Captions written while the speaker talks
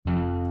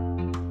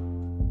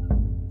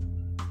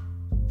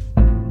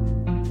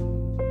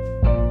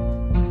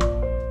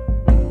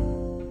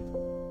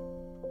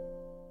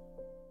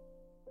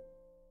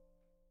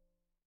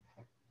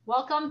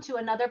Welcome to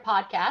another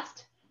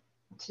podcast.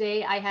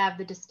 Today I have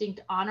the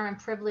distinct honor and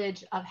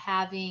privilege of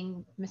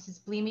having Mrs.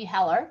 Blimie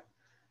Heller,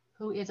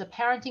 who is a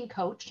parenting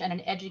coach and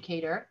an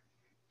educator.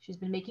 She's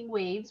been making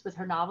waves with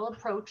her novel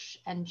approach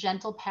and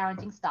gentle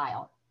parenting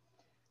style.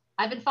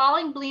 I've been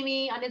following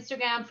Blimie on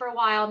Instagram for a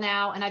while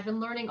now, and I've been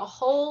learning a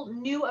whole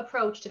new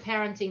approach to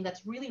parenting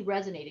that's really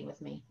resonating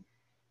with me.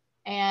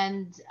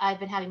 And I've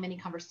been having many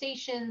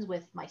conversations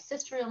with my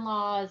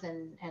sister-in-laws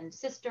and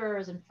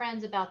sisters and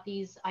friends about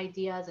these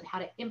ideas and how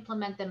to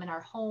implement them in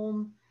our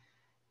home.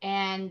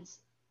 And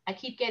I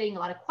keep getting a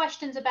lot of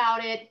questions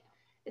about it.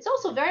 It's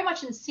also very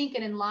much in sync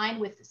and in line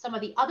with some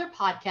of the other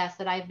podcasts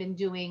that I've been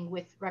doing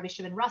with Rabbi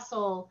Shimon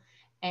Russell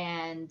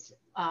and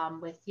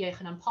with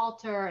Yochanan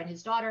Palter and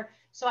his daughter.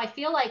 So I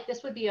feel like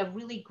this would be a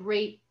really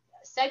great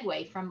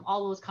segue from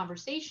all those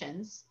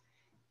conversations.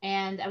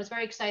 And I was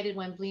very excited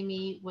when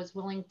Blimie was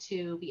willing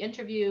to be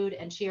interviewed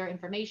and share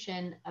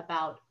information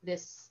about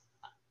this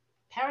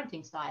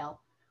parenting style.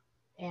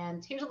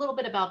 And here's a little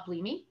bit about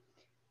Blimie.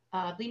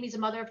 Blimie's a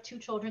mother of two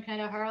children,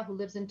 Kanahara, who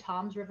lives in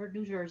Toms River,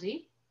 New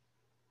Jersey.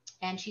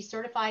 And she's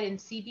certified in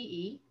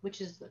CBE,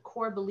 which is the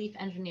core belief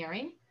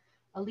engineering,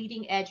 a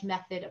leading edge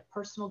method of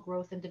personal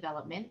growth and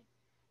development.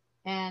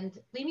 And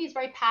Blimie is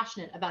very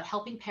passionate about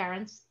helping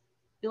parents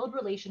build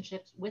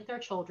relationships with their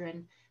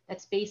children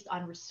that's based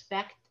on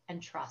respect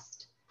and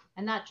trust.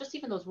 And not just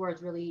even those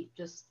words really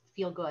just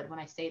feel good when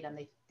I say them,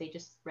 they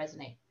just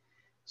resonate.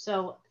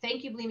 So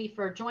thank you, Blimie,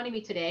 for joining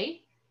me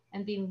today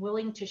and being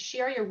willing to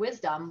share your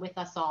wisdom with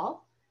us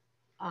all.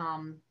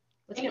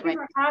 Thank you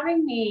for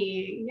having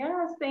me.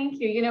 Yes,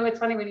 thank you. You know, it's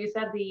funny when you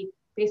said the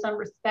based on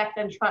respect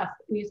and trust,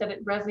 and you said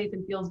it resonates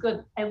and feels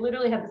good. I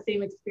literally have the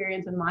same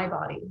experience in my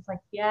body. It's like,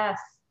 yes,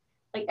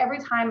 like every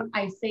time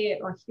I say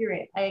it or hear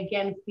it, I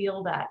again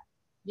feel that.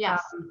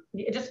 Yes.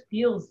 It just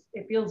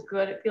it feels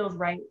good. It feels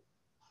right.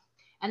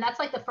 And that's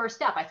like the first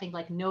step, I think,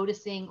 like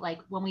noticing,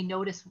 like when we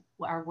notice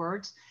our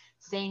words,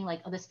 saying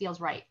like, oh, this feels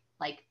right.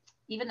 Like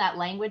even that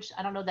language,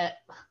 I don't know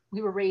that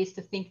we were raised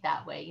to think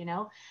that way, you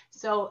know?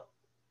 So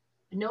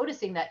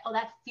noticing that, oh,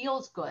 that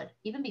feels good.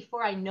 Even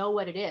before I know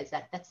what it is,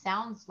 that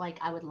sounds like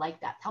I would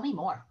like that. Tell me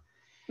more.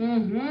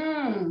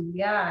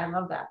 Yeah, I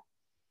love that.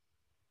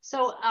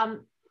 So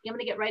I'm going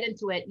to get right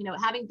into it. You know,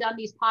 having done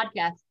these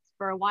podcasts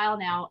for a while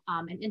now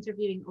and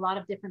interviewing a lot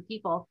of different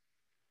people,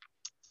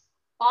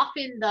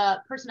 often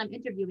the person I'm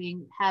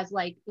interviewing has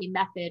like a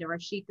method or a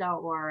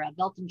shita or a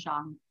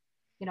Weltanschauung,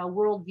 you know,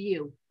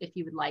 worldview, if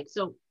you would like.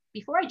 So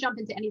before I jump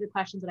into any of the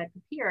questions that I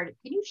prepared,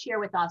 can you share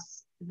with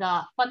us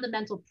the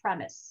fundamental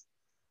premise,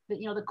 that,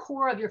 you know, the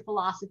core of your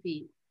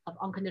philosophy of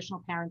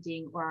unconditional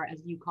parenting, or as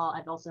you call,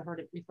 I've also heard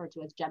it referred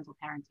to as gentle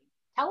parenting.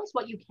 Tell us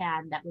what you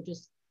can that would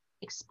just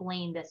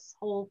explain this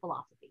whole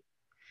philosophy.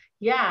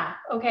 Yeah.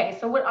 Okay.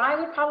 So what I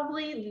would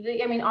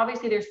probably, I mean,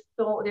 obviously there's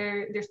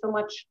so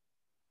much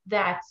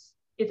that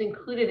is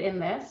included in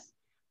this,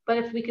 but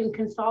if we can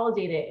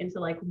consolidate it into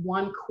like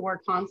one core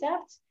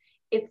concept,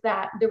 it's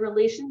that the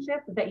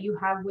relationship that you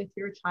have with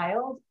your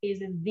child is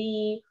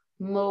the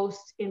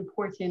most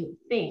important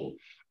thing.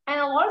 And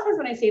a lot of times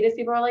when I say this,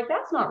 people are like,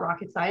 that's not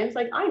rocket science.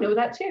 Like, I know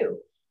that too.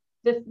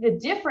 The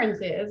difference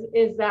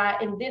is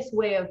that in this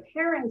way of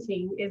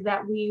parenting is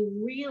that we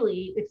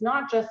really, it's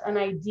not just an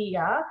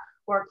idea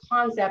or a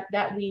concept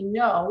that we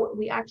know,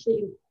 we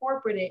actually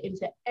incorporate it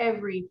into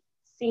every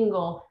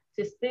single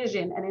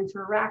decision and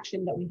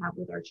interaction that we have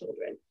with our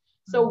children.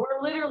 So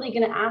we're literally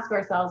going to ask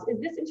ourselves, is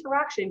this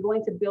interaction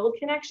going to build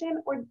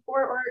connection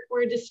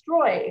or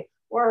destroy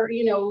or,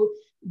 you know,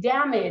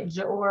 damage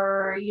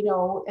or, you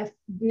know,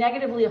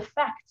 negatively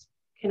affect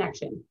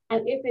connection?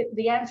 And if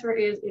the answer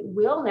is it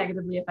will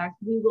negatively affect,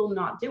 we will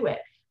not do it.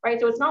 Right.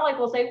 So it's not like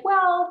we'll say,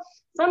 well,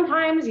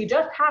 sometimes you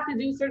just have to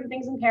do certain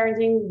things in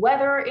parenting,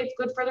 whether it's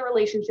good for the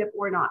relationship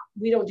or not.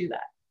 We don't do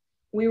that.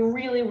 We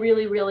really,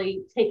 really,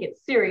 really take it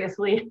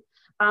seriously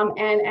and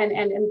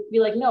be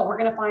like, no, we're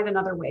going to find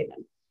another way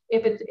then.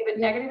 If it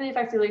negatively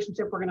affects the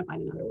relationship, we're going to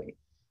find another way.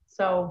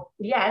 So,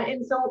 yeah.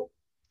 And so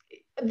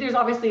there's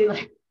obviously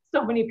like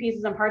so many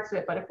pieces and parts to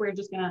it, but if we're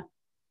just going to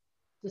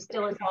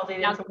distill it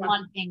down to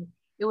one thing,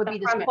 it would be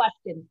this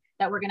question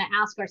that we're going to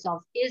ask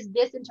ourselves: is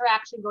this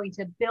interaction going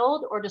to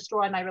build or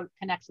destroy my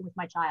connection with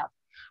my child?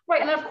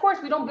 Right. And of course,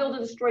 we don't build or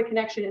destroy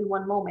connection in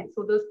one moment.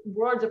 So those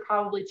words are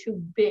probably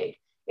too big.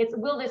 It's,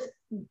 will this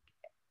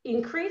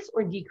increase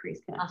or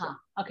decrease connection?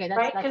 Okay,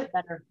 that's a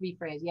better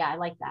rephrase. Yeah, I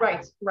like that.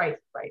 Right.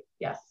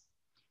 Yes.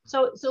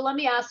 So let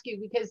me ask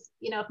you, because,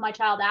 you know, if my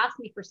child asks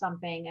me for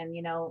something and,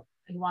 you know,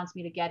 he wants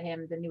me to get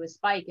him the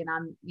newest bike and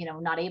I'm, you know,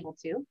 not able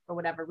to for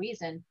whatever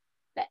reason,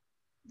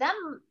 that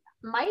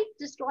might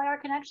destroy our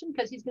connection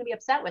because he's going to be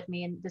upset with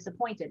me and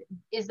disappointed.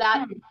 Is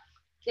that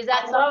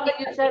I love that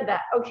you said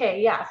that.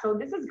 Okay, yeah. So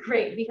this is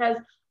great because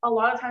a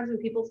lot of times when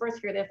people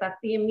first hear this, that's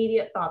the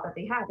immediate thought that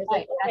they have. It's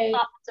like, okay, that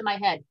pops in my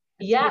head.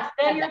 Yes,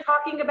 then you're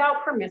talking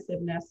about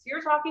permissiveness.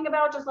 You're talking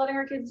about just letting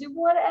our kids do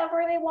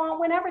whatever they want,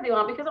 whenever they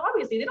want, because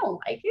obviously they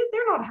don't like it.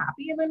 They're not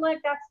happy. And then like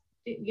that's,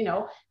 you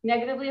know,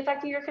 negatively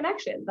affecting your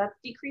connection. That's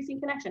decreasing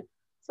connection.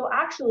 So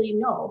actually,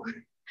 no.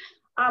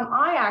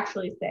 I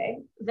actually say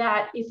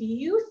that if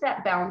you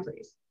set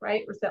boundaries,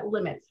 right, or set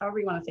limits, however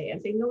you want to say it,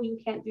 and say, no, you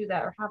can't do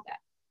that or have that,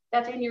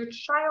 that's in your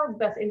child's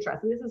best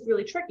interest. And this is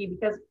really tricky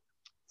because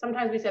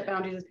sometimes we set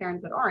boundaries as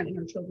parents that aren't in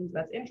our children's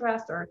best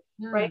interest, or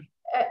right,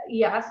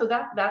 yeah. So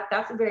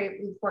that's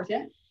very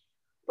important.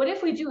 But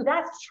if we do,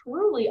 that's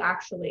truly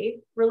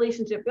actually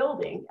relationship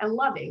building and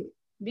loving,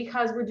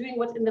 because we're doing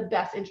what's in the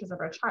best interest of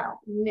our child.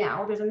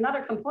 Now, there's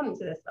another component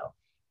to this though.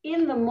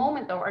 In the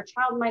moment though, our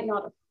child might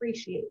not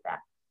appreciate that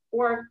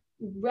or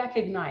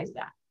recognize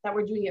that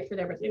we're doing it for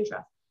their best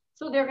interest.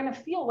 So they're going to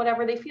feel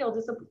whatever they feel,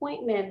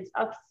 disappointment,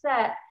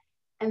 upset.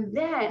 And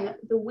then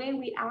the way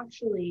we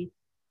actually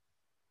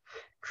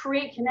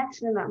create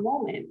connection in that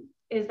moment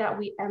is that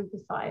we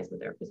empathize with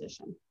their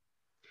position.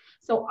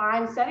 So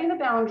I'm setting the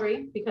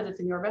boundary because it's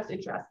in your best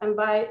interest, and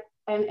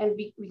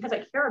because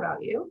I care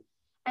about you.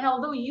 And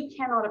although you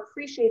cannot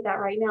appreciate that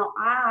right now,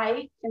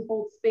 I can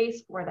hold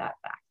space for that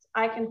fact.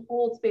 I can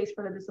hold space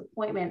for the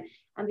disappointment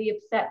and the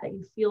upset that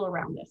you feel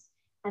around this.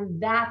 And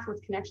that's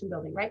what's connection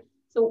building, right?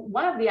 So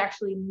one of the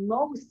actually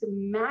most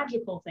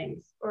magical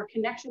things or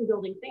connection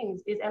building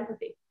things is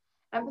empathy.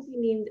 Empathy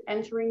means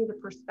entering the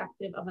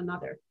perspective of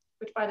another,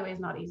 which by the way is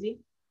not easy,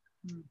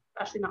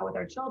 especially not with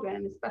our children,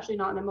 and especially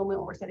not in a moment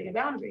when we're setting a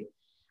boundary.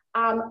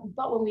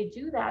 But when we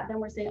do that, then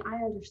we're saying, I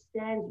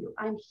understand you.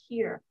 I'm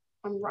here.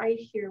 I'm right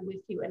here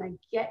with you. And I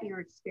get your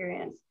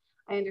experience.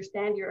 I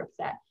understand you're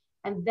upset.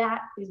 And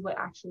that is what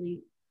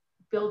actually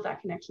builds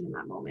that connection in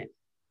that moment.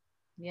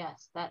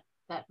 Yes, that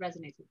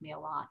resonates with me a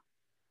lot.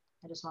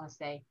 I just want to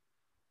say.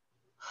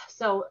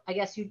 So I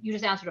guess you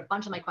just answered a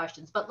bunch of my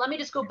questions, but let me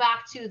just go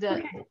back to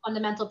the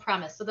fundamental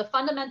premise. So the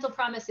fundamental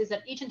premise is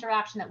that each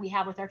interaction that we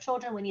have with our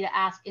children, we need to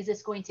ask, is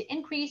this going to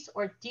increase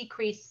or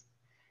decrease?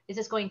 Is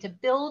this going to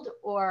build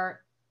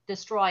or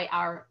destroy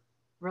our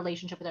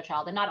relationship with our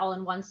child? And not all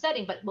in one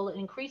setting, but will it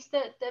increase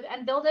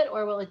and build it,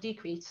 or will it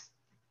decrease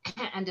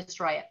and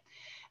destroy it?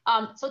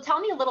 So tell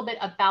me a little bit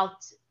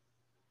about,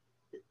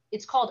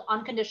 it's called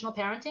unconditional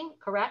parenting,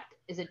 correct?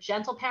 Is it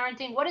gentle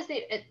parenting? What is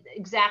the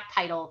exact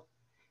title?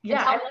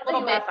 Yeah, I love that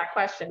you asked that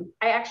question.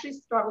 I actually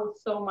struggled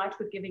so much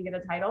with giving it a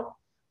title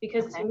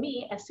because to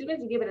me, as soon as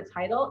you give it a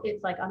title,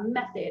 it's like a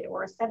method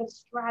or a set of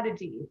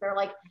strategies. They're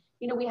like,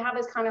 we have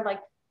this kind of like,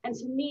 and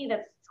to me,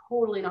 that's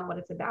totally not what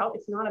it's about.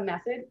 It's not a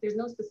method. There's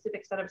no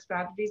specific set of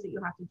strategies that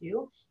you have to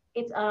do.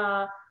 It's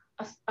a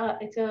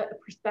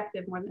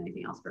perspective more than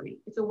anything else for me.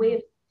 It's a way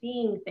of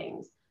seeing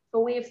things, a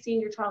way of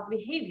seeing your child's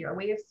behavior, a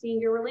way of seeing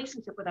your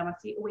relationship with them, a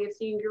way of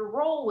seeing your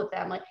role with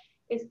them. Like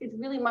it's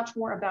really much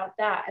more about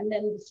that. And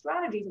then the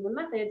strategies and the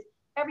methods,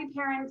 every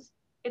parent,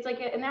 it's like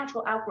a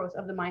natural outgrowth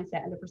of the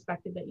mindset and the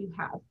perspective that you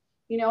have,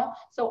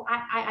 So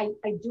I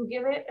do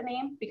give it a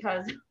name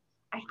because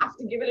I have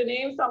to give it a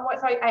name somewhat.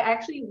 So I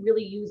actually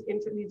really use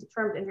these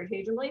terms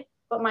interchangeably,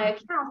 but my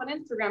account on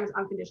Instagram is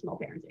Unconditional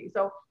Parenting.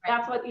 So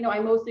that's what, I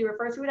mostly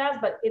refer to it as,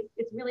 but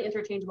it's really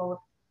interchangeable with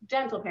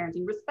gentle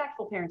parenting,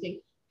 respectful parenting,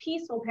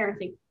 peaceful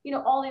parenting,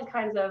 all these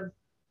kinds of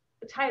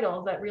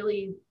titles that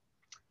really,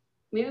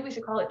 maybe we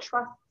should call it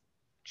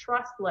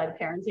trust-led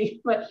parenting,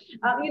 but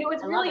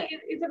it's really,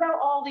 it's about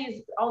all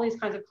these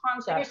kinds of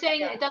concepts. So you're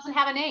saying it doesn't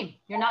have a name.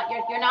 You're not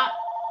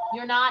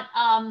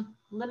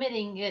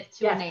limiting it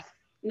to a name.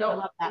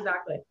 No,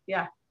 exactly.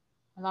 Yeah.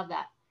 I love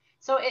that.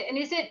 So, and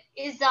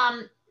is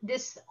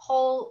this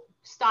whole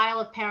style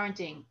of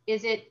parenting,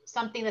 is it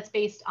something that's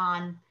based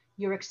on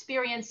your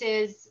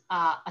experiences,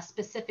 a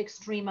specific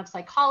stream of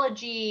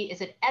psychology?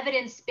 Is it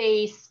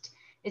evidence-based?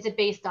 Is it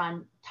based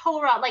on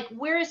Torah? Like,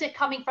 where is it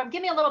coming from?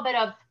 Give me a little bit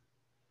of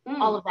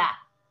all of that.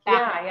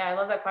 Yeah, I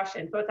love that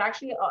question. So it's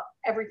actually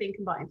everything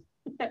combined.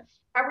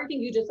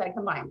 Everything you just said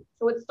combined.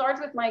 So it starts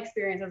with my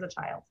experience as a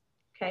child.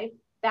 Okay.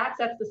 That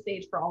sets the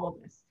stage for all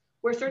of this,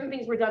 where certain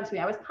things were done to me.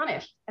 I was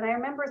punished. And I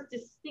remember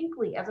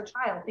distinctly as a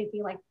child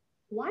thinking like,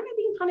 why am I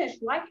being punished?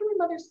 Why can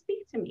my mother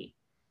speak to me?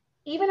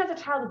 Even as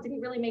a child, it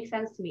didn't really make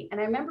sense to me.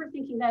 And I remember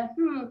thinking that,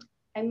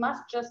 I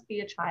must just be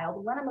a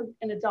child. When I'm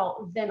an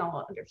adult, then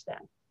I'll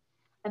understand.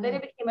 And then I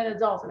became an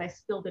adult and I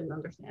still didn't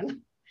understand.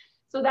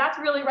 So that's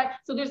really right.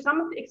 So there's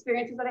some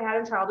experiences that I had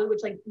in childhood,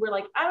 which were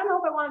like, I don't know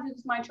if I want to do this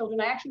with my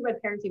children. I actually read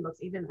parenting books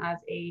even as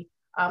a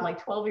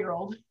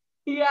 12-year-old.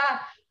 Yeah.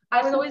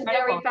 I was always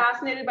very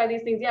fascinated by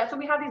these things. Yeah. So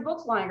we have these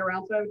books lying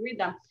around, so I would read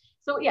them.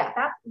 So yeah,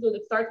 so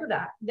it starts with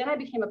that. Then I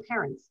became a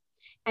parent.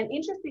 And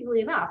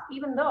interestingly enough,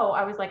 even though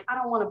I was like, I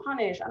don't want to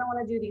punish, I don't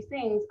want to do these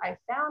things, I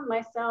found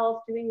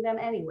myself doing them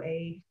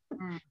anyway.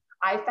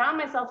 I found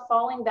myself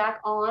falling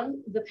back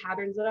on the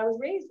patterns that I was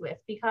raised with,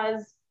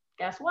 because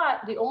guess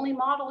what? The only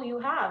model you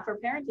have for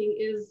parenting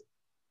is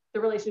the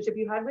relationship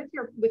you had with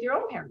your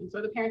own parents,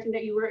 or the parenting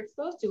that you were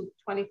exposed to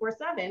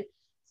 24/7.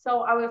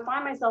 So I would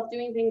find myself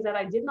doing things that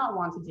I did not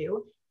want to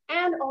do.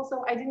 And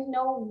also I didn't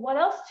know what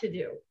else to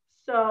do.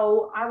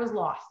 So I was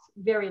lost,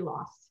 very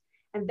lost.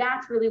 And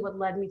that's really what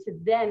led me to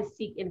then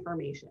seek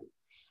information.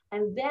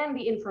 And then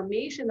the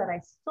information that I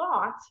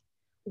sought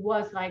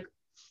was like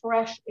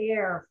fresh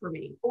air for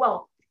me.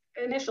 Well,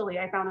 initially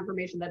I found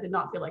information that did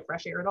not feel like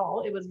fresh air at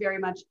all. It was very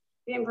much,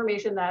 the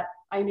information that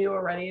I knew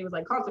already. It was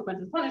like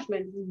consequences,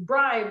 punishments,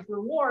 bribes,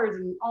 rewards,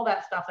 and all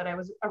that stuff that I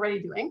was already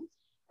doing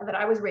and that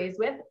I was raised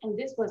with. And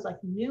this was like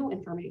new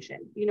information,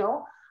 you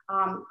know,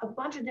 a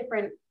bunch of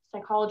different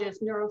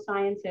psychologists,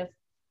 neuroscientists,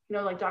 you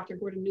know, like Dr.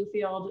 Gordon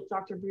Newfield,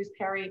 Dr. Bruce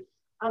Perry,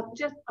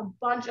 just a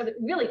bunch of it.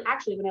 Really,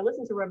 actually, when I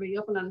listened to Rabbi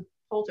Yochanan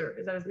Polter,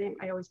 is that his name?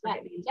 I always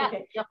forget names. Yeah.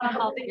 Okay. Yeah.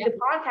 The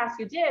podcast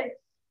you did,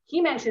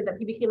 he mentioned that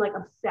he became like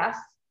obsessed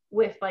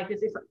with like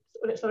this.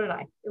 So did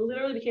I. It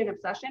literally became an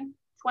obsession.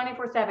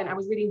 24/7. I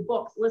was reading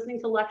books, listening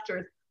to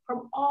lectures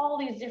from all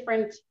these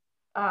different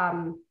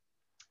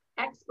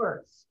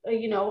experts,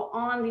 you know,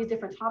 on these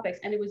different topics.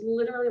 And it was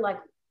literally like,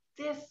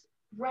 this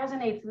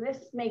resonates,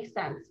 this makes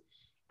sense.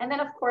 And then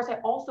of course, I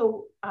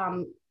also,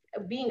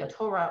 being a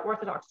Torah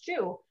Orthodox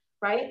Jew,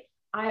 right?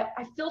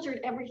 I filtered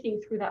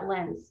everything through that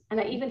lens. And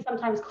I even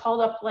sometimes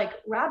called up like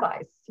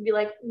rabbis to be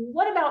like,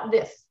 what about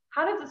this?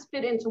 How does this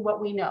fit into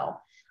what we know?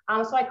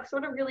 So I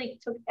sort of really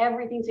took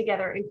everything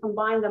together and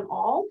combined them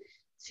all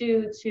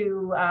to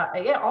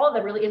all of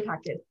them really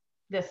impacted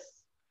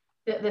this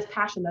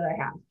passion that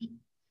I have.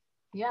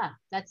 Yeah,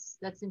 that's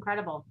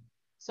incredible.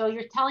 So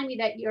you're telling me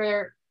that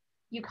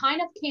you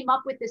kind of came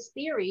up with this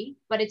theory,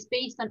 but it's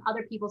based on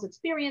other people's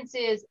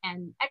experiences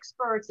and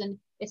experts, and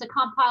it's a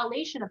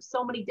compilation of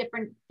so many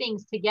different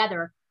things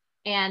together.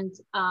 And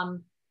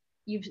and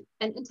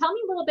tell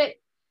me a little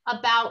bit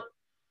about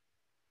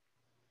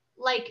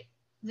like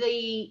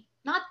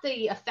not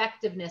the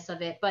effectiveness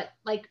of it, but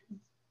like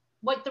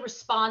what the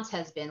response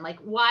has been. Like,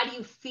 why do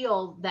you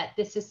feel that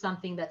this is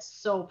something that's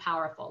so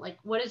powerful? Like,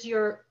 what has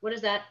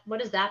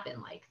that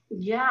been like?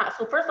 Yeah.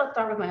 So first let's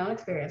start with my own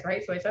experience,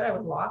 right? So I said I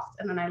was lost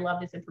and then I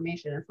love this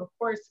information. And so of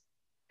course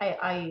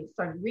I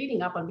started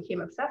reading up and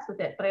became obsessed with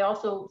it, but I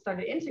also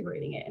started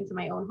integrating it into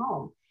my own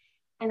home.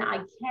 And I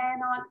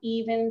cannot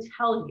even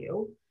tell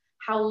you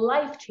how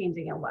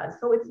life-changing it was.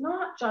 So it's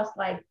not just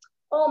like,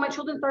 oh, my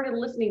children started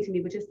listening to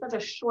me, which is such a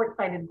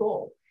short-sighted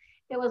goal.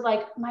 It was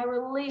like my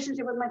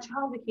relationship with my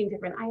child became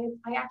different.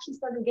 I actually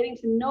started getting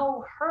to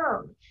know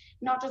her,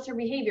 not just her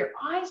behavior.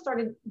 I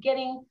started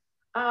getting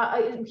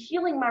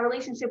healing my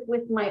relationship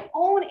with my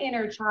own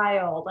inner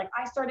child. Like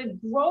I started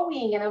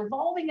growing and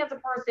evolving as a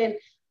person.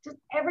 Just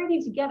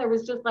everything together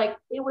was just like,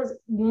 it was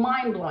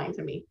mind blowing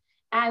to me.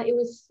 And it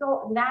was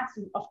so, and that's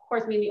of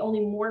course made me only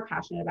more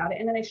passionate about it.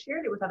 And then I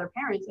shared it with other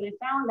parents and I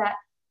found that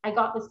I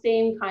got the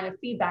same kind of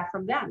feedback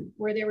from them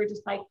where they were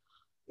just like,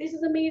 this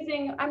is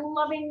amazing. I'm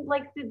loving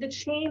like the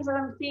change that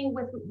I'm seeing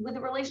with the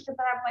relationship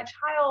that I have with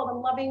my child.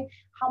 I'm loving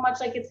how much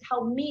like it's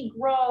helped me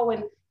grow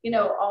and, you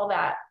know, all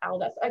that. So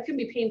it can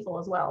be painful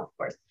as well, of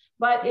course,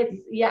 but it's,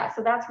 yeah.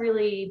 So that's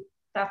the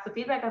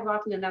feedback I've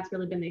gotten and that's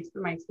really been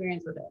my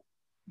experience with it.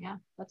 Yeah,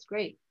 that's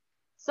great.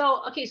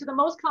 So, okay. So the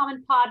most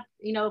common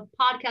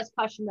podcast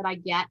question that I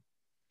get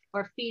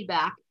or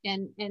feedback,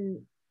 and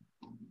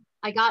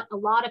I got a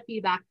lot of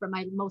feedback from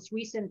my most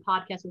recent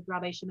podcast with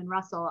Rabbi Shimon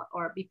Russell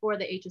or before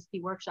the HSP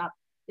workshop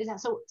is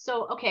that,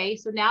 okay,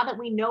 so now that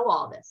we know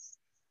all this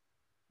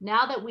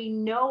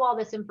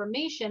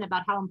information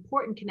about how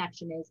important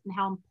connection is and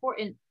how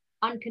important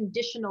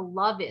unconditional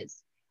love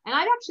is. And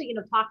I've actually,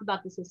 talked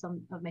about this with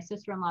some of my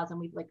sister-in-laws and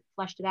we've like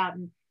fleshed it out.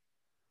 And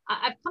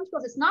I've come to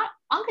realize it's not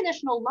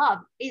unconditional love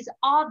is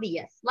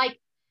obvious. Like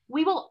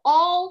we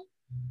all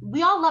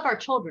love our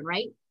children,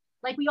 right?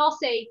 Like we all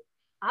say,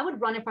 I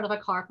would run in front of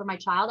a car for my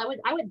child.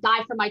 I would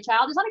die for my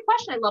child. There's not a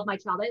question. I love my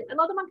child. I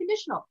love them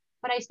unconditional.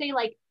 But I say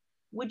like,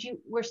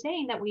 we're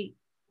saying that we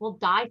will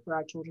die for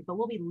our children, but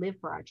will we live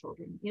for our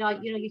children? You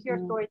hear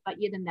stories about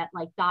Yidden that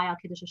like die al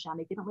Kiddush Hashem.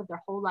 They didn't live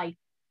their whole life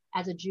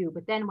as a Jew.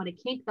 But then when it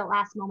came to the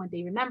last moment,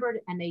 they remembered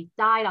and they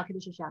died al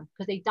Kiddush Hashem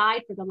because they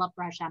died for the love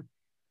for Hashem.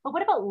 But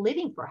what about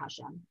living for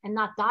Hashem and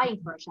not dying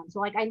for Hashem? So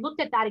like I looked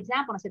at that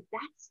example and I said,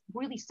 that's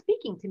really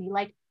speaking to me.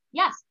 Like,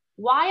 yes,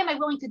 why am I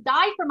willing to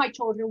die for my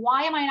children?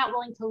 Why am I not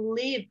willing to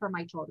live for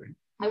my children?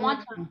 I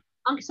want to,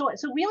 so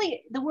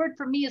really the word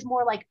for me is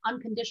more like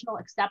unconditional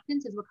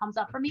acceptance is what comes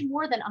up for me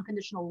more than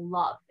unconditional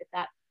love, if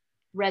that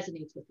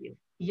resonates with you.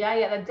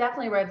 Yeah, that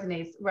definitely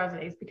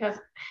resonates because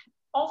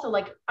also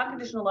like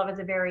unconditional love is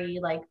a very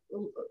like,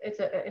 it's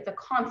a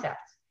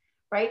concept,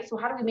 right? So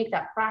how do we make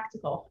that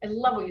practical? I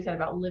love what you said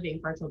about living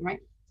for our children, right?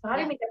 So how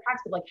do you make that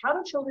practical? Like how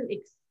do children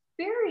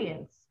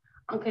experience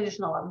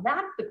unconditional love?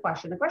 That's the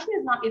question. The question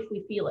is not if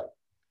we feel it.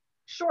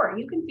 Sure,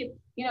 you can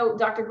feel,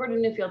 Dr.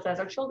 Gordon Newfield says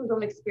our children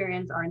don't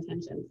experience our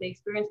intentions. They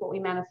experience what we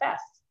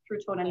manifest through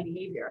tone and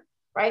behavior,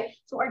 right?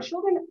 So our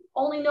children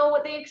only know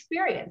what they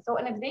experience. So,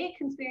 and if they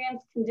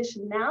experience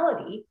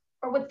conditionality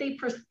or what they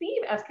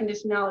perceive as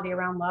conditionality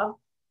around love,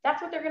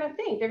 that's what they're going to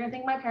think. They're going to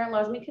think my parent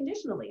loves me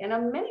conditionally.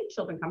 And many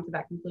children come to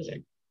that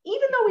conclusion,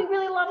 even though we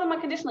really love them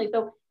unconditionally.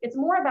 So it's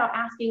more about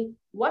asking,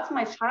 what's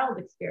my child's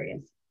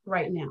experience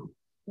right now?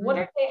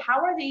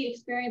 How are they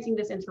experiencing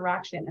this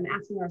interaction and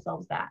asking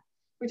ourselves that,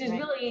 which is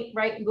really,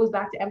 right, it goes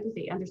back to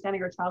empathy,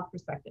 understanding our child's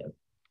perspective.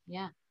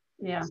 Yeah.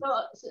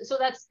 So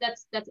that's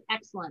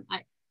excellent.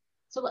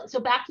 So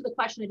back to the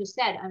question I just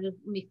said, let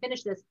me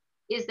finish this,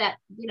 is that,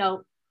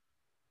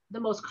 the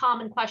most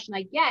common question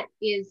I get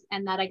is,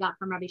 and that I got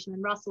from Rabbi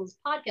Shimon Russell's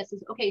podcast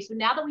is, okay, so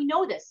now that we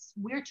know this,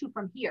 where to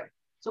from here?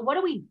 So what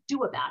do we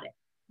do about it?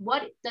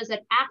 What does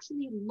it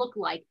actually look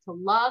like to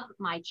love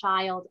my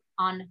child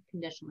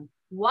unconditionally?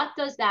 What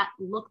does that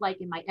look like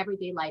in my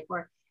everyday life?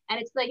 And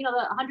it's the,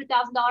 the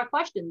 $100,000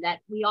 question that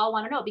we all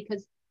want to know,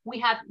 because we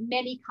have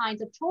many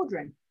kinds of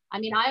children. I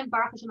mean, I am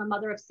Baruch Hashem, a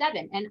mother of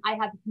 7, and I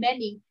have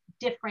many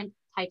different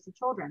types of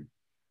children.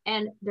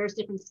 And there's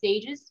different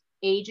stages,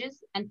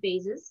 ages, and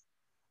phases.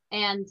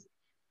 And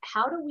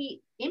how do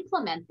we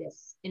implement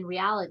this in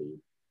reality?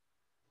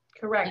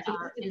 Correct.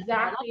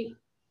 Exactly.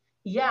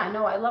 Yeah,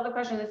 no, I love the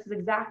question. This is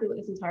exactly what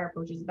this entire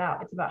approach is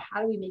about. It's about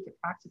how do we make it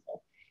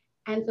practical?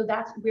 And so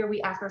that's where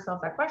we ask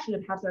ourselves that question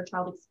of how does our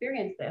child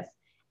experience this?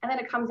 And then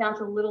it comes down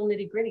to little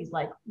nitty gritties,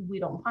 like we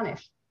don't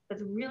punish.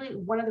 That's really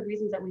one of the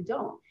reasons that we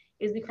don't,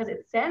 is because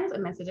it sends a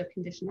message of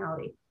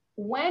conditionality.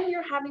 When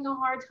you're having a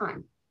hard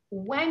time,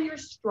 when you're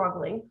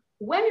struggling,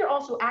 when you're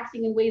also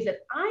acting in ways that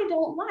I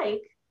don't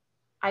like,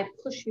 I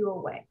push you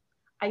away.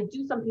 I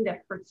do something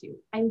that hurts you.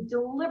 I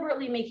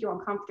deliberately make you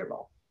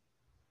uncomfortable.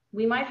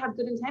 We might have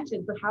good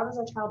intentions, but how does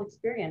our child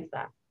experience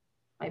that?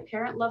 My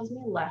parent loves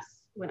me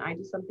less when I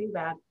do something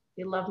bad.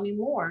 They love me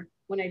more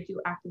when I do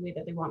act the way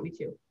that they want me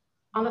to.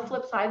 On the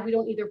flip side, we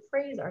don't either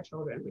praise our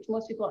children, which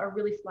most people are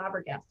really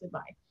flabbergasted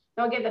by.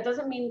 Now, again, that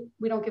doesn't mean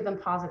we don't give them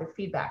positive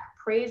feedback.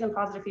 Praise and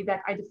positive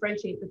feedback, I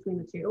differentiate between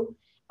the two.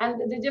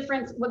 And the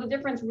difference, what the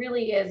difference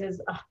really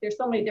is there's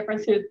so many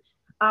differences.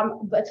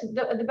 But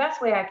the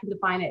best way I can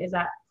define it is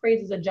that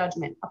praise is a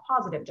judgment, a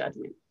positive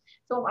judgment.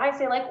 So if I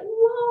say like,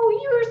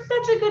 whoa, you're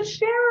such a good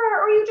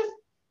sharer, or you just,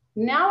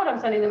 now what I'm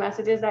sending the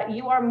message is that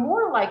you are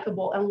more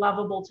likable and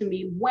lovable to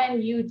me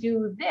when you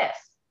do this,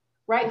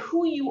 right?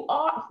 Who you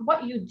are,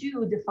 what you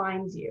do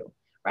defines you,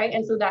 right?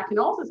 And so that can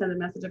also send a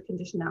message of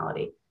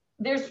conditionality.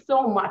 There's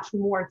so much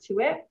more to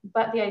it,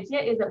 but the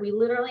idea is that we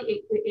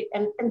literally,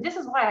 and this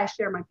is why I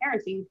share my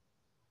parenting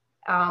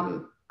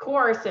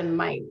course and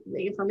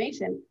the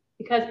information,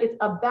 because it's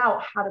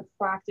about how to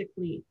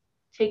practically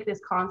take this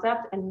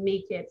concept and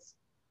make it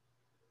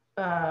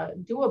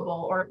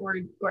doable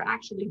or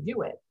actually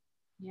do it.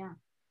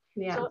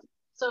 Yeah.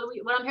 So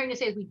what I'm hearing you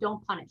say is we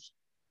don't punish.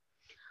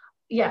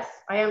 Yes,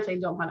 I am saying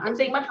don't punish. I'm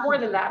saying much more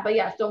than that, but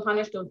yes, don't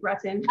punish, don't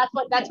threaten.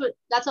 That's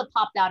what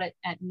popped out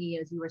at me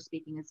as you were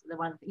speaking. Is the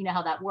one,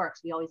 how that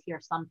works. We always hear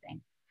something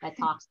that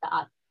talks to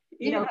us.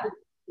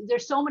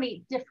 There's so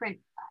many different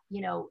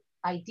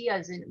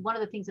ideas, and one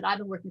of the things that I've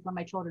been working for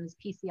my children is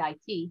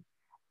PCIT,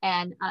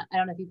 and I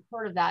don't know if you've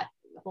heard of that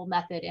whole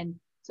method. And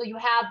so you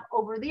have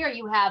over there,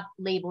 you have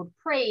labeled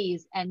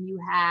praise, and you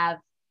have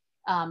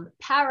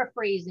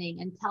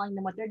paraphrasing and telling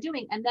them what they're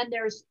doing, and then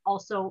there's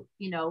also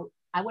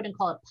I wouldn't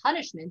call it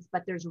punishments,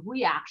 but there's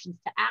reactions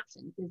to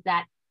actions. Is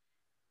that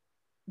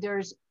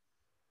there's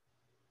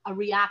a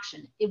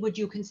reaction? Would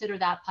you consider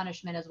that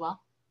punishment as well?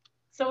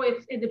 So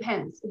it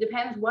depends. It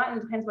depends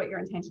what your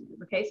intention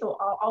is. Okay, so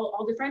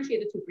I'll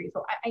differentiate the two for you.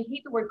 So I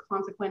hate the word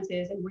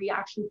consequences and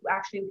reaction to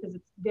action because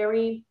it's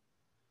very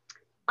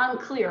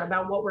unclear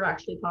about what we're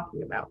actually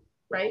talking about,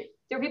 right?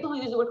 There are people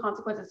who use the word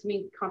consequences to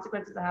mean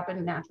consequences that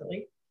happen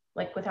naturally,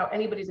 like without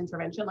anybody's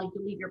intervention, like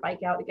you leave your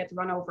bike out, it gets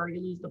run over,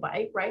 you lose the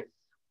bike, right?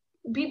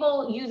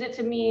 People use it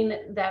to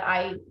mean that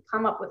I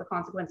come up with a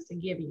consequence to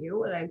give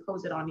you and I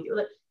impose it on you,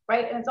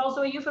 right? And it's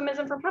also a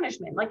euphemism for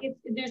punishment. Like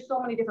there's so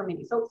many different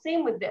meanings. So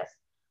same with this.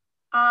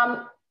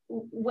 How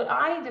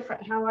I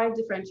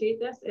differentiate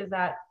this is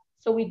that,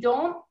 so we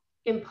don't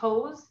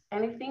impose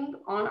anything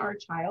on our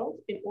child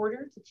in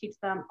order to teach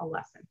them a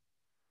lesson.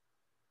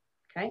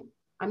 Okay.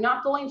 I'm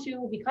not going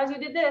to, because you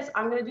did this,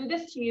 I'm going to do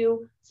this to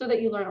you so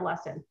that you learn a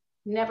lesson.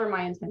 Never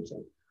my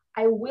intention.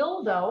 I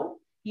will, though,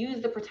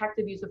 use the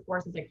protective use of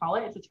force, as they call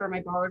it. It's a term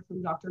I borrowed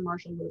from Dr.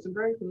 Marshall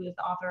Rosenberg, who is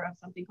the author of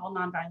something called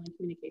Nonviolent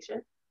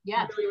Communication.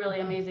 Yeah. Really, really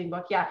amazing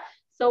book. Yeah.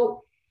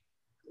 So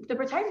the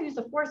protective use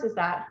of force is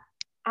that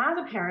as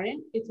a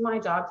parent, it's my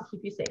job to keep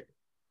you safe,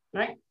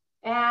 right?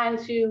 And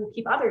to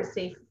keep others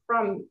safe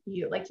from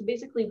you, like to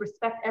basically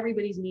respect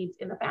everybody's needs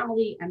in the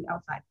family and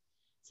outside.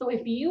 So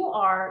if you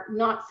are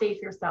not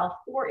safe yourself,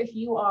 or if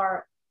you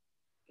are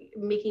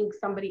making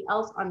somebody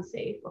else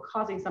unsafe or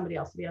causing somebody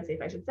else to be unsafe,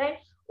 I should say,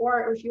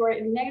 or if you are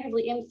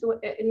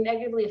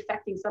negatively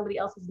affecting somebody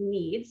else's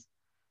needs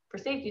for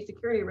safety,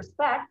 security,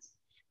 respect,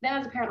 then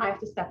as a parent, I have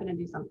to step in and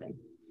do something.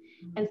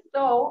 And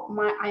so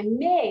I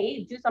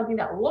may do something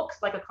that looks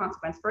like a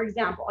consequence. For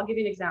example, I'll give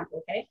you an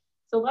example, okay?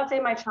 So let's say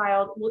my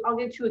child, I'll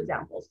give 2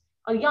 examples.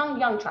 A young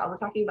child, we're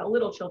talking about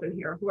little children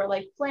here, who are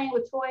like playing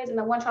with toys, and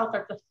then one child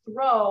starts to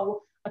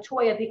throw a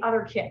toy at the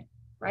other kid,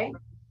 right?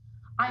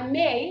 I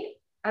may,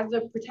 as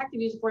a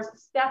protective use of force,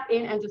 step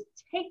in and just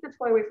take the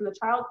toy away from the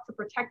child to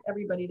protect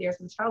everybody there,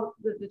 so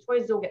the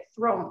toys don't get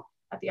thrown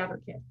at the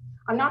other kid.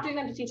 I'm not doing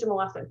that to teach them a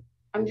lesson.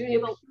 I'm doing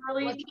it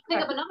purely. Let's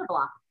think of another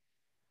block.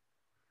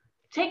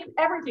 Take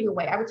everything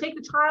away. I would take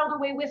the child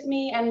away with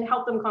me and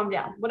help them calm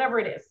down, whatever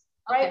it is,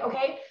 right?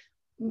 Okay.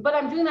 But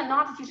I'm doing that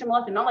not to teach them a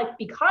lesson, not like,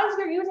 because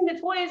you're using the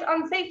toys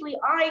unsafely,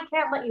 I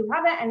can't let you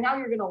have it, and now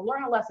you're going to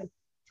learn a lesson.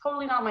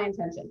 Totally not my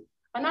intention.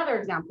 Another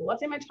example,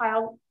 let's say my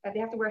child, they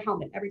have to wear a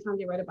helmet every time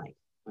they ride a bike,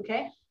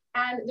 okay?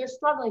 And they're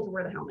struggling to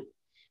wear the helmet.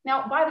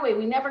 Now, by the way,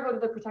 we never go to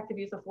the protective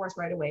use of force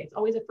right away. It's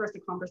always at first a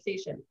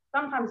conversation.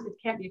 Sometimes it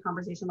can't be a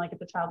conversation like if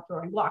the child's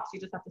throwing blocks.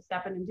 You just have to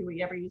step in and do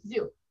whatever you need to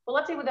do. But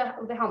let's say with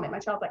the helmet, my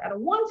child's like, I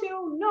don't want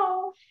to,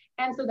 no.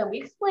 And so then we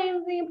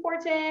explain the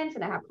importance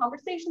and I have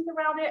conversations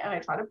around it and I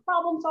try to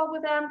problem solve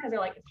with them because they're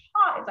like, it's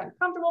hot, it's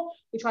uncomfortable.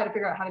 We try to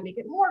figure out how to make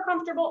it more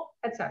comfortable,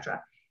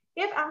 etc.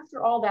 If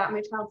after all that,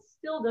 my child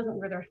still doesn't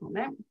wear their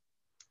helmet,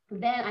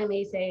 then I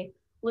may say,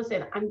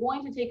 listen, I'm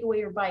going to take away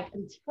your bike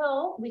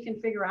until we can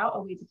figure out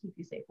a way to keep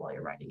you safe while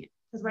you're riding it.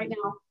 Because right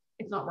now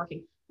it's not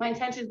working. My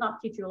intention is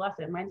not to teach you a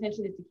lesson. My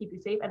intention is to keep you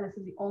safe. And this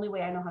is the only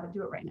way I know how to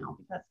do it right now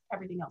because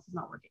everything else is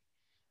not working.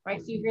 Right.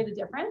 So you hear the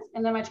difference.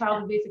 And then my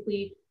child is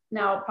basically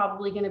now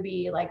probably going to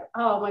be like,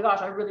 oh my gosh,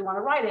 I really want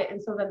to ride it.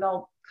 And so then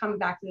they'll come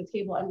back to the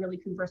table and really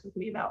converse with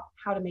me about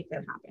how to make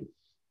that happen.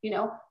 You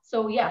know,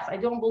 so yes, I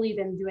don't believe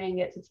in doing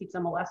it to teach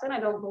them a lesson. I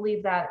don't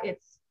believe that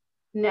it's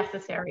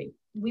necessary.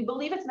 We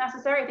believe it's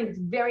necessary. I think it's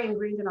very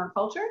ingrained in our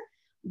culture,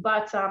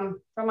 but from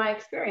my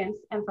experience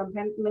and from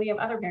many of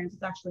other parents,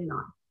 it's actually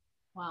not.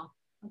 Wow.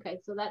 Okay,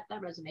 so that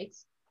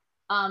resonates.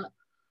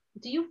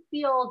 Do you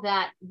feel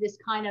that this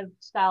kind of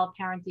style of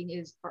parenting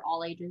is for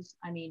all ages?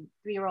 I mean,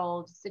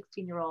 3-year-olds,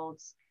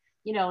 16-year-olds,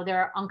 you know,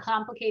 there are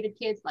uncomplicated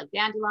kids like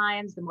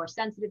dandelions, the more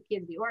sensitive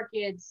kids, the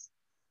orchids.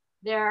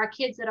 There are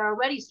kids that are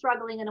already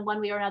struggling in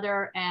one way or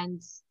another, and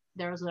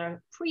there's that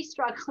are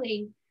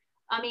pre-struggling.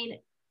 I mean,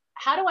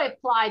 how do I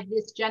apply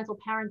this gentle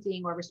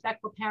parenting or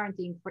respectful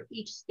parenting for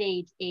each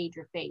stage, age,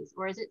 or phase?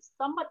 Or is it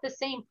somewhat the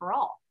same for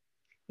all?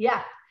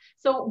 Yeah.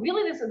 So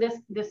really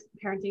this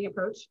parenting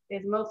approach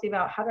is mostly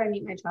about how do I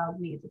meet my child's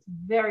needs? It's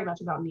very much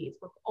about needs.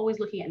 We're always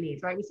looking at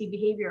needs, right? We see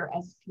behavior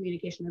as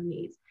communication of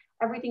needs.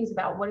 Everything's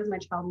about what does my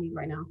child need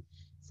right now?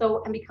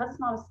 So, and because it's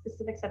not a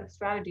specific set of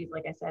strategies,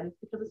 like I said, it's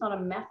because it's not a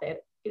method,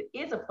 it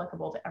is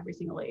applicable to every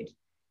single age.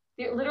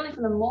 Literally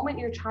from the moment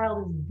your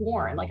child is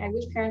born, like I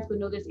wish parents would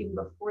know this even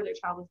before their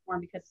child was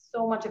born, because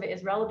so much of it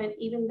is relevant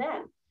even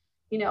then,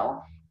 you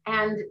know,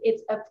 and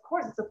it's, of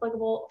course, it's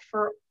applicable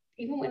for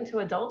even into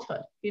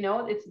adulthood, you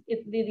know,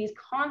 these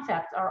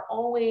concepts are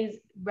always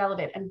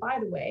relevant. And by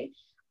the way,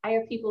 I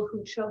have people who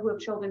have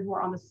children who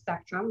are on the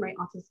spectrum, right,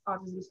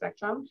 autism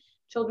spectrum,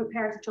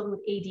 parents of children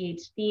with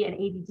ADHD and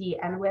ADD.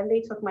 And when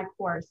they took my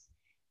course,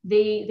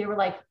 they were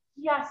like,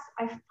 yes,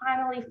 I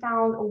finally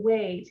found a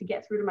way to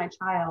get through to my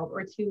child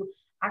or to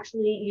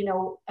actually, you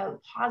know,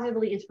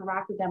 positively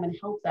interact with them and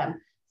help them.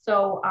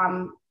 So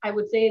I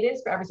would say it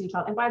is for every single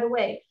child. And by the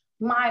way,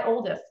 my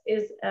oldest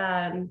is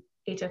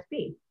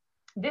HSP.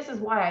 This is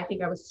why I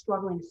think I was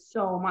struggling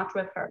so much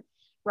with her,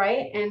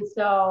 right? And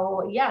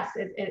so, yes,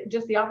 it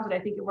just the opposite.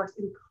 I think it works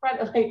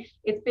incredibly.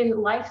 It's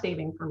been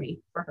life-saving for me,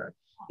 for her,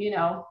 you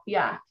know,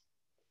 yeah.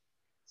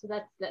 So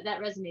that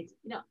resonates.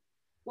 You know,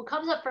 what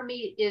comes up for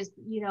me is,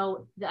 you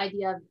know, the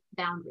idea of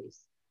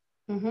boundaries.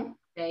 Mm-hmm.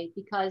 Okay,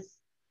 because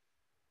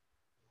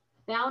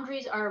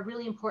boundaries are a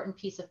really important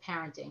piece of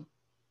parenting.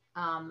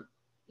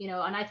 You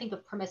know, and I think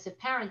of permissive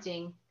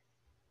parenting.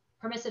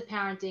 Permissive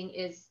parenting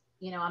is,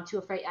 you know, I'm too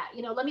afraid.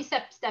 You know, let me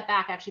step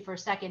back actually for a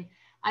second.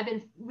 I've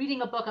been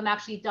reading a book. I'm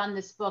actually done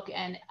this book,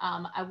 and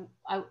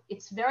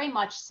it's very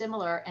much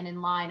similar and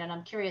in line. And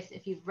I'm curious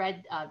if you've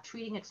read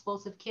Treating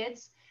Explosive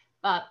Kids.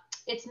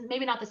 It's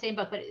maybe not the same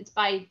book, but it's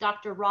by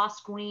Dr.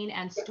 Ross Green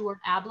and Stuart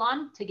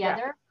Ablon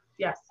together.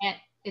 Yes. And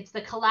it's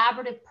the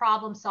collaborative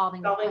problem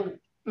solving.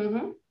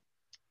 Mm-hmm.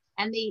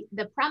 And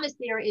the premise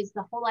there is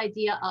the whole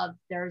idea of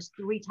there's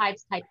 3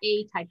 types: type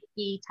A, type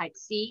E, type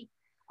C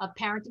of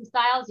parenting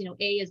styles. You know,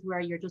 A is where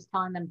you're just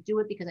telling them do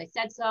it because I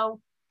said so,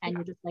 and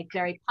you're just like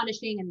very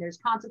punishing, and there's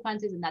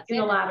consequences, and that's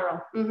unilateral.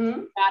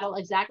 Mm-hmm. Battle,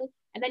 exactly.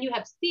 And then you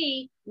have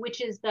C,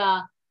 which is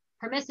the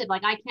permissive,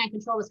 like I can't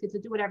control this kid, so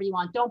do whatever you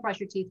want. Don't brush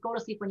your teeth. Go to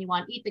sleep when you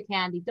want. Eat the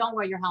candy. Don't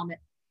wear your helmet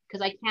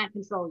because I can't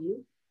control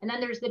you. And then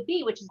there's the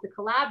B, which is the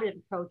collaborative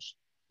approach.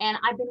 And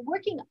I've been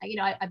working, you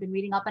know, I've been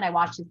reading up and I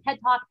watched his TED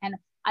Talk, and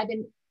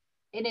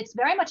it's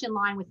very much in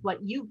line with what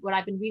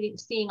I've been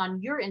seeing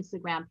on your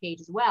Instagram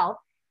page as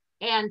well.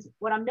 And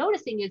what I'm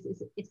noticing is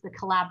it's the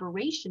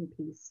collaboration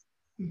piece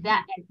mm-hmm.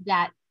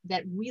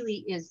 that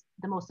really is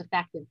the most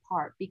effective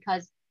part,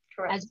 because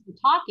Correct.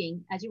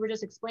 As you were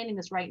just explaining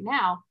this right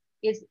now,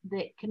 is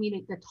the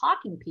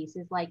talking piece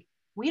is like,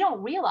 we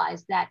don't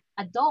realize that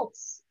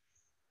adults,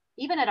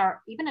 even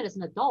as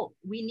an adult,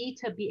 we need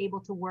to be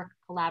able to work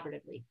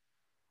collaboratively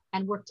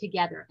and work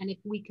together. And if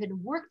we could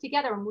work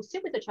together and we'll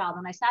sit with the child,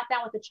 and I sat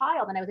down with the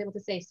child and I was able to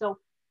say, so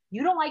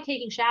you don't like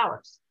taking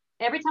showers.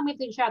 Every time we have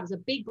to take a shower, there's a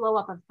big blow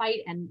up and fight.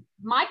 And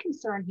my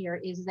concern here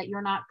is that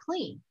you're not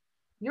clean.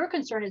 Your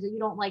concern is that you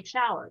don't like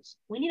showers.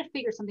 We need to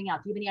figure something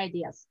out. Do you have any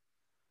ideas?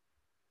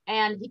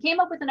 And he came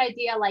up with an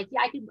idea like,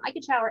 yeah, I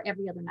could shower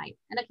every other night.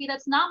 And okay,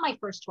 that's not my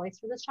first choice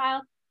for this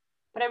child.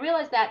 But I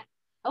realized that,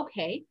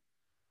 okay,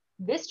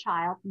 this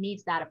child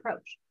needs that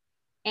approach.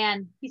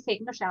 And he's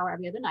taking a shower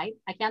every other night.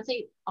 I can't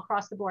say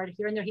across the board.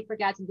 Here and there he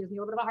forgets and gives me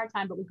a little bit of a hard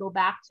time, but we go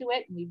back to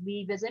it and we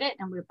revisit it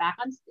and we're back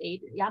on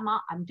stage. Yeah,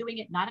 Mom, I'm doing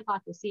it 9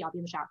 o'clock. We'll see. I'll be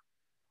in the shower.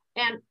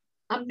 And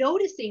I'm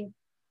noticing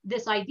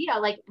this idea,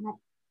 like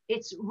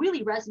it's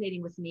really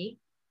resonating with me.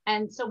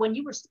 And so when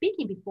you were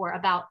speaking before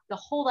about the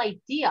whole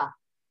idea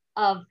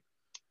of,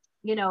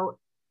 you know,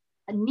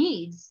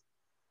 needs,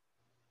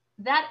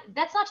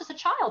 that's not just a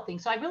child thing.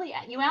 So I really,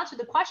 you answered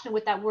the question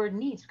with that word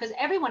needs, because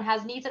everyone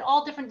has needs at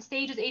all different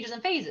stages, ages,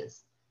 and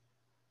phases.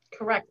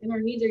 Correct. And our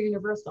needs are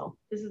universal.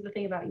 This is the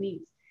thing about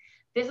needs.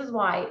 This is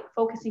why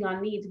focusing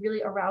on needs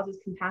really arouses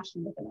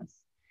compassion within us,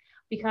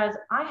 because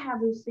I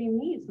have those same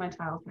needs my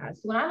child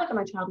has. So when I look at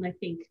my child and I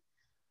think,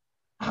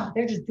 oh,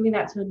 they're just doing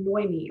that to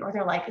annoy me, or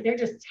they're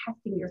just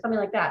testing me or something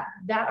like that,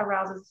 that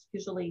arouses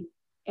usually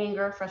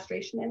anger,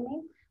 frustration in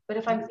me. But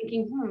if I'm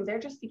thinking, they're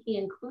just seeking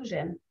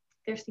inclusion,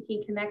 they're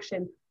seeking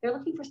connection, they're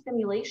looking for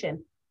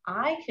stimulation,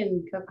 I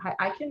can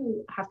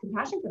have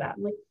compassion for that.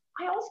 I'm like,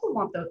 I also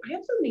want those. I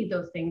also need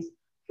those things.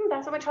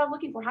 That's what my child's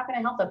looking for. How can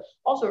I help them?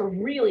 Also, it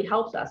really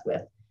helps us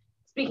with,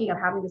 speaking of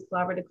having this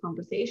collaborative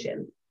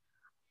conversation.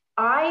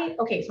 So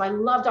I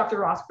love Dr.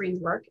 Ross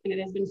Green's work, and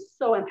it has been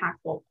so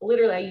impactful.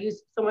 Literally, I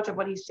use so much of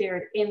what he's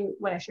shared in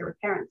what I share with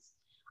parents.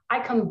 I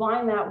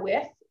combine that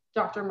with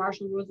Dr.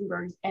 Marshall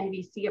Rosenberg's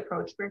NVC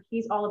approach, where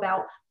he's all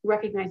about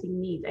recognizing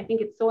needs. I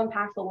think it's so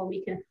impactful when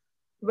we can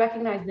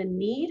recognize the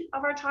need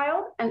of our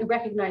child and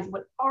recognize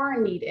what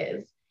our need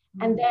is.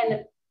 And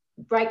then,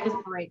 right, because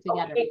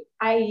together.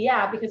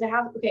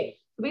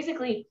 So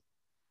basically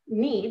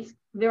needs,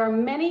 there are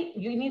many,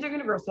 needs are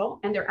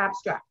universal and they're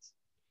abstract.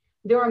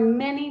 There are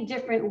many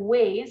different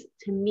ways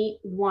to meet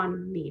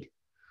one need.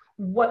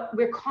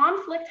 Where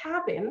conflict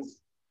happens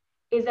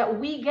is that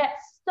we get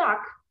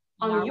stuck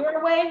on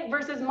your way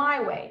versus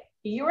my way,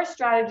 your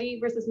strategy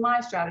versus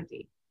my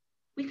strategy.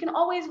 We can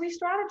always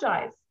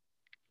re-strategize.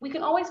 We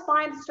can always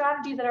find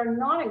strategies that are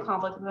not in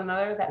conflict with one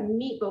another that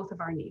meet both of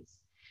our needs.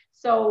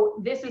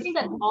 So I think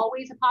that's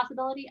always a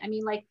possibility. I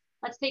mean, like,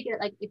 let's take it,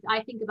 like, if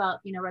I think about,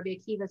 Rabbi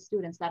Akiva's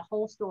students, that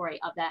whole story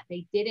of that,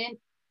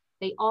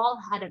 they all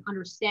had an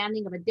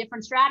understanding of a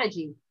different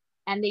strategy,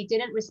 and they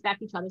didn't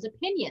respect each other's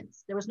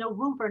opinions. There was no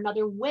room for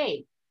another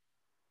way.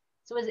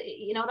 So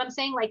you know what I'm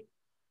saying? Like,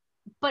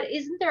 but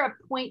isn't there a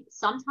point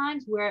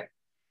sometimes where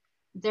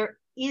there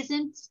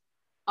isn't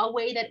a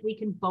way that we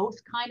can both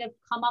kind of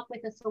come up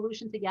with a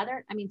solution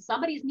together? I mean,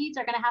 somebody's needs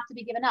are going to have to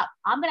be given up.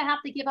 I'm going to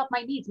have to give up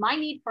my needs. My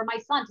need for my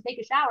son to take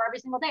a shower every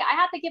single day, I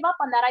have to give up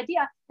on that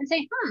idea and say,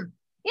 is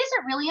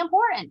it really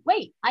important?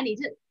 Wait, I need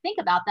to think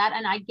about that.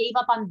 And I gave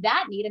up on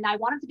that need, and I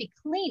want him to be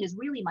clean is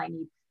really my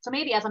need. So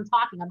maybe as I'm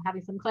talking, I'm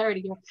having some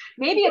clarity here.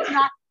 Maybe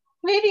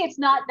it's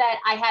not that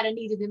I had a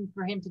need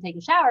for him to take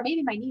a shower.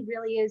 Maybe my need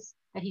really is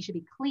that he should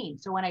be clean.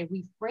 So when I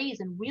rephrase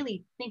and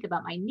really think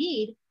about my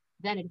need,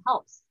 then it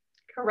helps.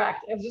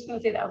 Correct. I was just going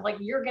to say that. I was like,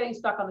 you're getting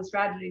stuck on the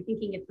strategy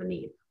thinking it's the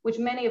need, which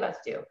many of us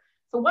do.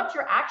 So what's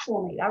your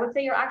actual need? I would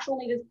say your actual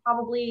need is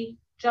probably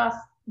just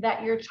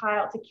that your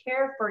child, to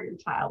care for your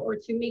child, or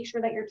to make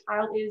sure that your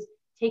child is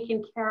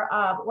taken care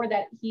of, or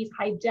that he's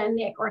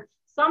hygienic, or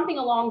something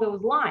along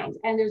those lines.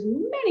 And there's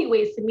many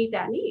ways to meet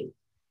that need.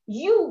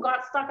 You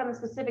got stuck on the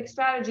specific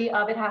strategy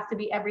of it has to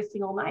be every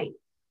single night,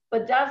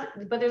 but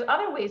there's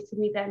other ways to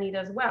meet that need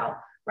as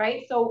well,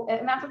 right? So,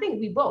 and that's the thing,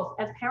 we both,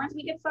 as parents,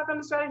 we get stuck on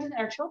the strategies, and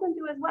our children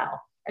do as well.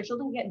 Our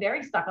children get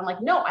very stuck on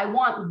like, no, I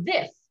want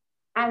this.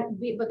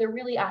 But they're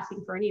really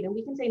asking for a need. And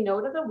we can say no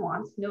to the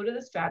wants, no to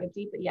the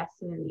strategy, but yes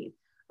to the need,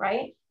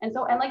 right? And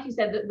like you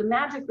said, the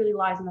magic really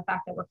lies in the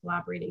fact that we're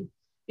collaborating,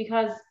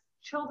 because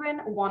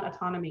children want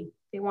autonomy.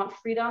 They want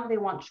freedom, they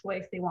want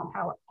choice, they want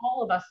power.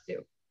 All of us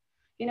do.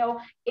 There's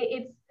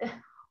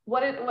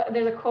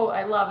a quote,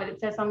 I love it. It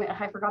says something,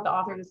 I forgot the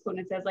author of this quote,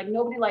 and it says like,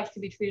 nobody likes to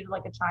be treated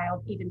like a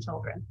child, even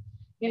children.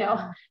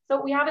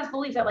 So we have this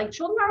belief that like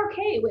children are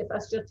okay with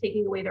us just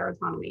taking away their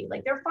autonomy.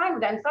 Like they're fine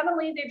with that. And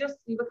suddenly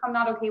you become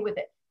not okay with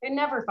it. They're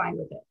never fine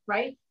with it,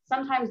 right?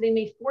 Sometimes they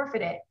may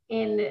forfeit it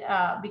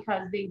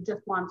because they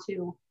just want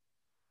to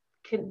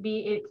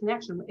be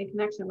in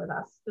connection with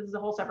us. This is a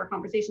whole separate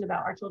conversation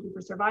about our children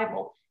for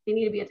survival. They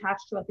need to be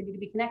attached to us. They need to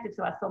be connected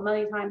to us. So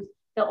many times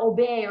they'll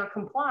obey or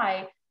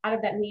comply out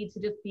of that need to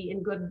just be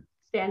in good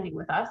standing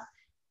with us.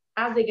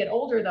 As they get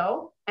older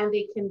though, and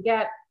they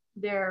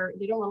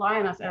don't rely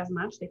on us as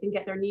much, they can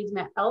get their needs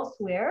met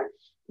elsewhere,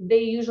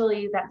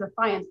 that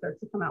defiance starts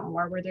to come out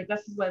more, where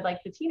this is what like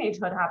the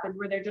teenagehood happened,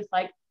 where they're just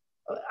like,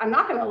 I'm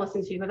not going to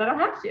listen to you because I don't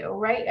have to,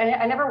 right? And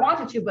I never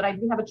wanted to, but I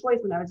didn't have a choice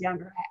when I was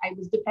younger. I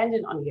was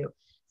dependent on you.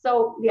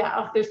 So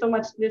yeah, there's so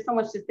much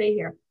to say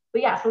here.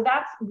 But yeah, so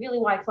that's really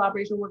why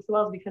collaboration works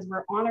well, is because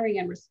we're honoring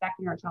and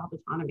respecting our child's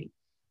autonomy.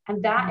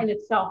 And that in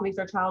itself makes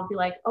our child be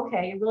like,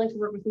 okay, you're willing to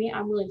work with me,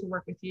 I'm willing to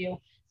work with you.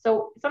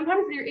 So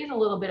sometimes there is a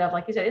little bit of,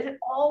 like you said, is it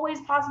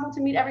always possible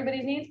to meet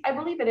everybody's needs? I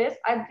believe it is.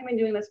 I've been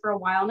doing this for a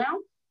while now.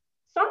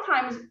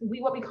 Sometimes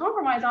what we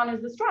compromise on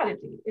is the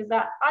strategy, is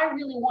that I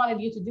really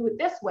wanted you to do it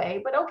this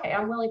way, but okay,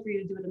 I'm willing for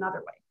you to do it another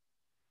way.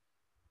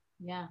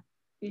 Yeah.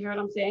 You hear what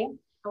I'm saying?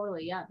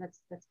 Totally. Yeah, that's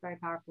very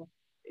powerful.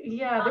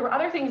 Yeah, there were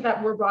other things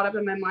that were brought up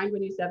in my mind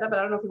when you said that, but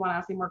I don't know if you want to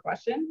ask me more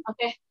questions.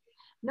 Okay.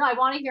 No, I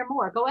want to hear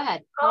more. Go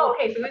ahead. Oh,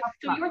 okay. So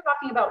you were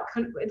talking about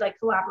like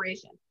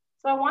collaboration.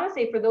 So I want to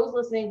say for those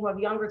listening who have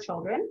younger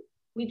children,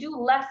 we do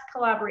less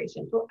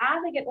collaboration. So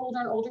as they get older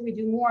and older, we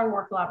do more and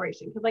more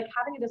collaboration. Because like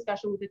having a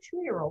discussion with a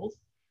 2-year-old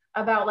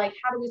about like,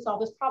 how do we solve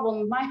this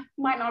problem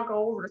might not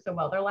go over so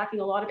well. They're lacking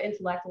a lot of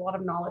intellect, a lot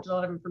of knowledge, a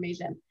lot of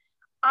information.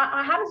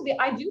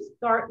 I do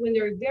start when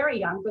they're very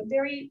young, but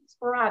very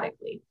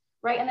sporadically,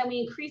 right? And then we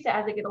increase it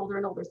as they get older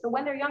and older. So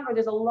when they're younger,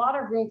 there's a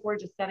lot of room for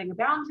just setting a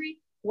boundary,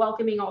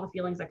 welcoming all the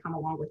feelings that come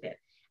along with it.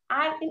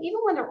 And even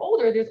when they're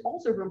older, there's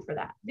also room for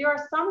that. There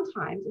are some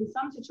times in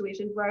some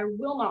situations where I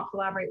will not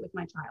collaborate with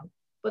my child,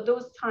 but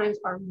those times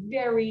are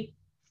very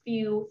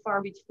few,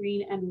 far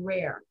between, and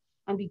rare.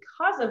 And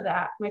because of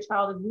that, my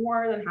child is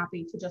more than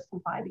happy to just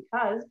comply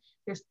because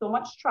there's so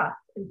much trust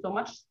and so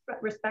much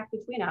respect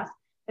between us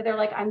that they're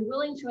like, I'm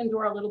willing to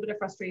endure a little bit of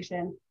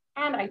frustration,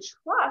 and I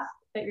trust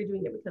that you're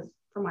doing it because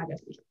for my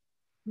best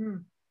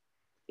interest.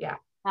 Yeah.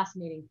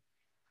 Fascinating.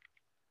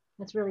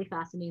 That's really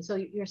fascinating. So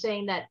you're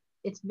saying that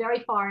it's very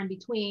far in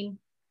between,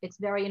 it's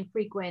very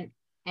infrequent,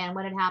 and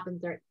when it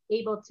happens, they're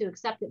able to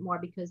accept it more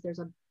because there's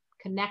a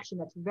connection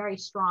that's very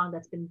strong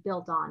that's been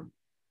built on,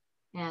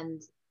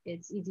 and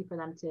it's easy for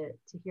them to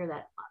hear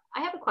that.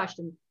 I have a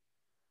question.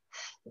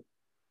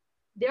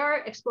 There are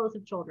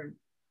explosive children,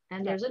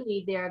 and there's a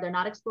need there. They're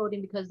not exploding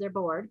because they're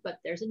bored, but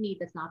there's a need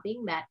that's not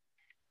being met.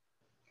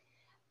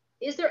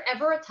 Is there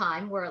ever a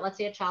time where, let's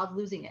say, a child's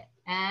losing it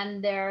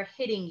and they're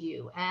hitting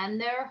you and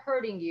they're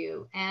hurting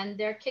you and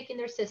they're kicking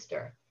their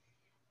sister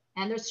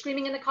and they're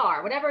screaming in the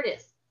car, whatever it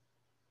is?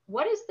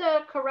 What is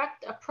the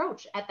correct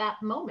approach at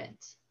that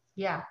moment?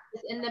 Yeah.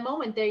 In the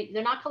moment,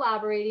 they're not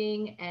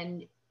collaborating,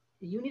 and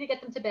you need to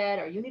get them to bed,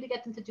 or you need to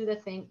get them to do the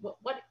thing.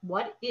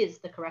 What is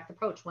the correct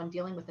approach when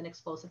dealing with an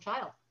explosive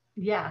child?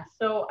 Yeah.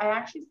 So I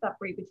actually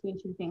separate between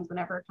two things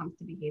whenever it comes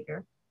to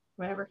behavior,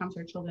 whenever it comes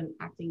to our children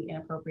acting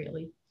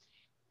inappropriately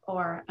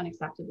or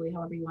unacceptably,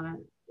 however you want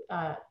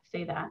to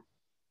say that.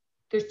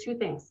 There's two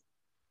things.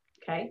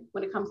 Okay.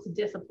 When it comes to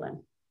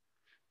discipline,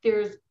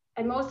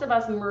 and most of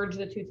us merge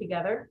the two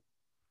together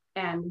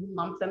and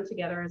lump them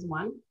together as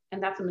one.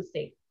 And that's a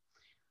mistake.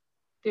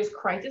 There's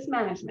crisis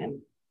management.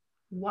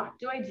 What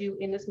do I do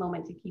in this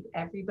moment to keep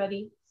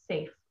everybody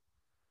safe,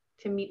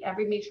 to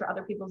make sure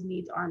other people's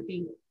needs aren't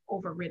being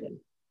overridden?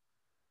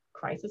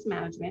 Crisis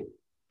management,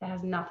 that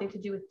has nothing to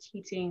do with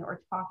teaching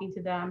or talking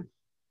to them.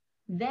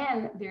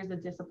 Then there's the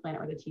discipline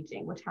or the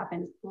teaching, which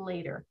happens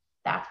later.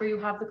 That's where you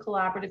have the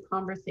collaborative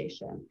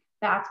conversation.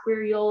 That's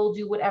where you'll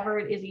do whatever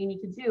it is you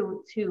need to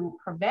do to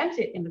prevent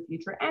it in the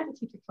future and to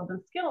teach your children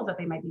skills that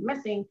they might be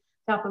missing,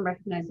 to help them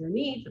recognize their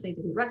needs that they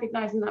didn't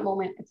recognize in that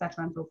moment, et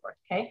cetera, and so forth,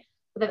 okay?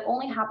 But that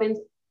only happens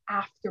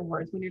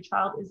afterwards when your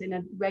child is in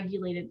a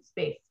regulated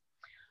space.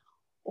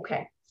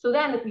 Okay, so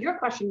then your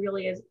question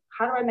really is,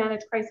 how do I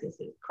manage crises,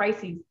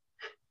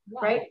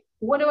 right?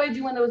 What do I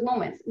do in those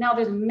moments? Now,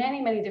 there's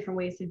many, many different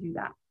ways to do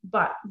that.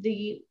 But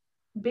the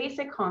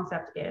basic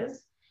concept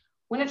is,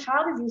 when a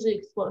child is usually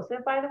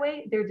explosive, by the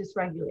way, they're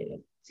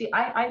dysregulated. See,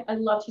 I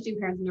love teaching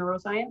parents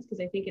neuroscience because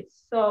I think it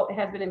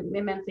has been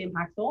immensely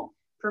impactful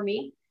for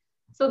me.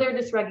 So they're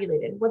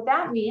dysregulated. What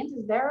that means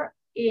is they're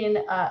in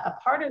a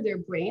part of their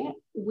brain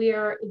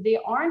where they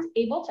aren't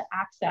able to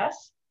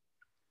access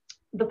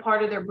the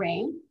part of their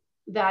brain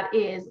that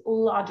is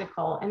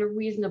logical and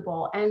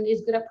reasonable and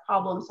is good at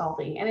problem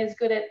solving and is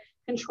good at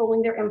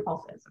controlling their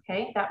impulses,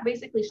 okay? That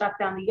basically shuts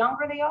down. The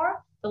younger they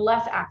are, the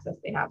less access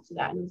they have to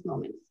that in those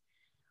moments.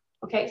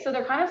 Okay, so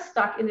they're kind of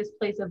stuck in this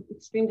place of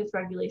extreme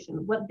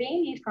dysregulation. What they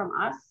need from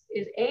us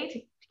is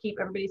to keep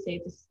everybody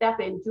safe, to step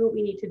in, do what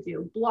we need to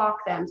do, block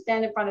them,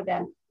 stand in front of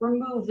them,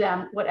 remove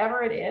them,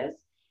 whatever it is,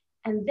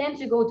 and then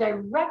to go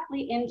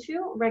directly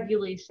into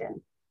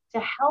regulation to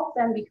help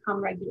them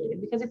become regulated.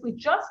 Because if we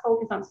just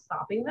focus on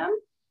stopping them,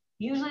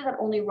 usually that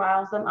only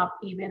riles them up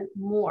even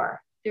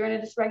more. They're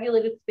in a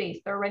dysregulated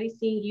space. They're already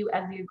seeing you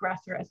as the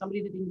aggressor, as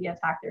somebody that can be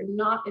attacked. They're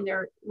not in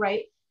their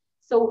right.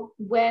 So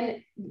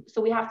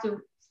we have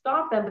to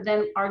stop them, but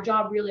then our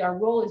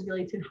role is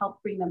really to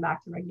help bring them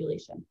back to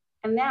regulation.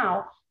 And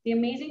now the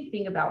amazing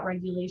thing about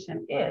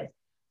regulation is,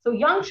 so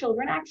young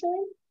children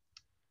actually,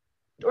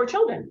 or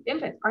children,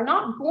 infants, are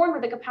not born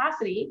with the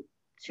capacity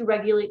to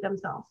regulate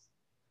themselves.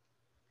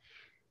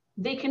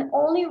 They can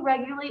only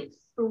regulate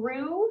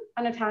through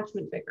an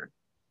attachment figure.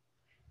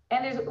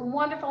 And there's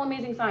wonderful,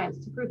 amazing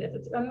science to prove this.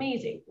 It's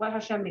amazing what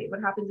Hashem made,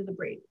 what happens in the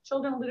brain.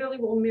 Children literally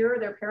will mirror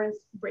their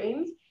parents'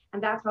 brains,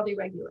 and that's how they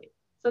regulate.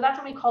 So that's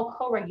what we call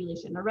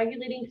co-regulation. They're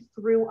regulating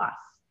through us.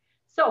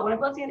 So when,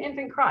 let's say, an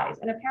infant cries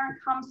and a parent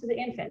comes to the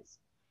infant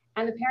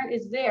and the parent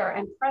is there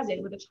and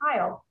present with a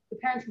child, the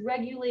parent's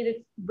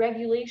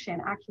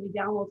regulation actually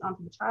downloads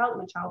onto the child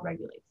and the child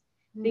regulates.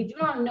 They do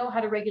not know how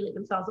to regulate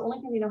themselves. The only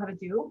thing they know how to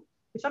do,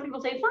 which some people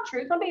say it's not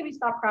true, some babies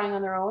stop crying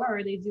on their own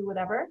or they do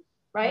whatever,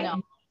 right?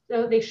 No.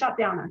 So they shut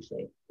down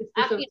actually. It's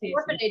actually, in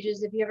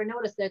orphanages, if you ever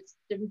notice that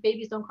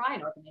babies don't cry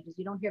in orphanages.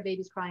 You don't hear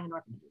babies crying in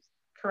orphanages.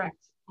 Correct.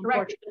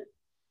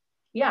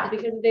 Yeah,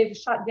 because they've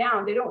shut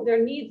down.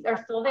 Their needs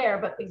are still there,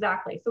 but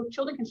exactly. So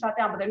children can shut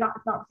down, but it's not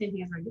the same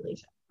thing as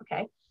regulation.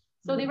 Okay.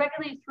 So they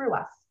regulate through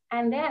us.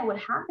 And then what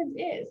happens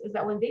is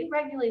that when they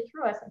regulate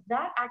through us,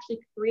 that actually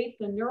creates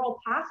the neural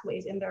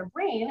pathways in their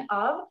brain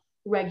of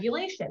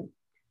regulation.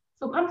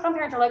 So some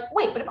parents are like,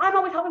 wait, but if I'm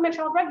always helping my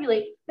child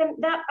regulate, then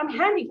that I'm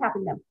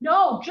handicapping them.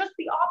 No, just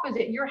the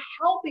opposite. You're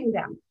helping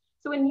them.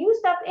 So when you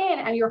step in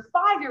and your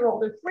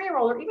 5-year-old or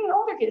 3-year-old or even an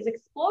older kid is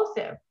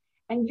explosive,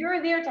 and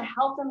you're there to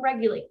help them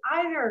regulate,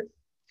 either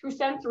through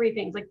sensory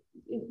things like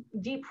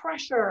deep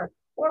pressure,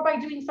 or by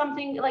doing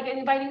something like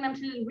inviting them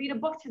to read a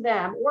book to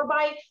them, or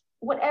by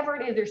whatever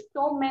it is, there's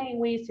so many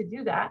ways to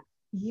do that.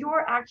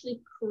 You're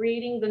actually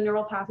creating the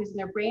neural pathways in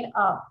their brain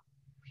of,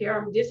 here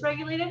I'm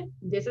dysregulated,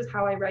 this is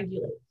how I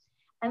regulate.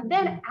 And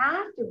then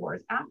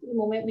afterwards, after the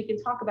moment, we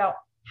can talk about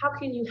how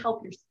can you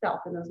help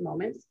yourself in those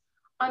moments,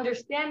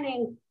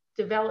 understanding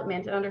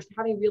development and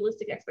having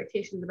realistic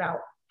expectations about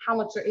how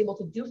much they're able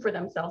to do for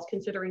themselves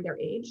considering their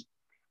age.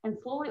 And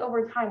slowly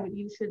over time, what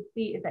you should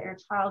see is that your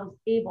child is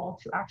able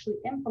to actually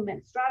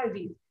implement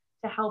strategies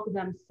to help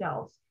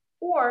themselves,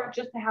 or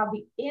just to have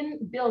the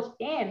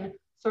built-in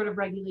sort of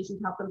regulation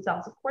to help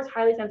themselves. Of course,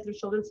 highly sensitive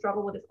children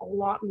struggle with this a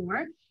lot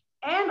more.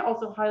 And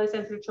also highly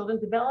sensitive children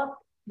develop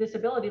this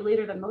ability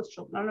later than most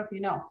children. I don't know if you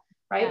know,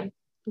 right? Yeah.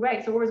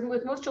 Right. So whereas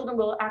with most children,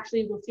 we'll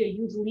see a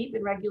huge leap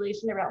in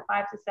regulation around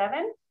 5 to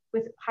 7.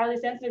 With highly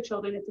sensitive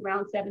children, it's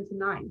around 7 to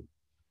 9.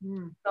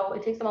 So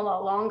it takes them a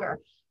lot longer,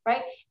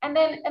 right? And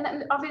then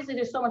obviously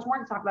there's so much more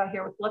to talk about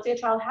here. Let's say a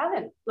child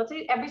let's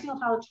say every single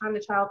time the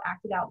child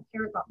acted out, the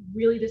parent got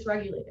really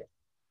dysregulated.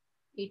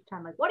 Each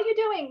time, like, what are you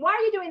doing? Why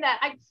are you doing that?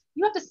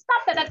 You have to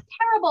stop that. That's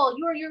terrible.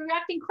 You're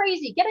acting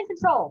crazy. Get in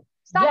control.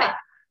 Stop it.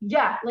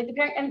 Yeah, like the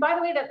parent, and by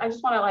the way, that I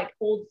just want to like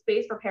hold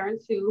space for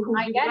parents who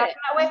I get it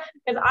that way,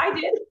 because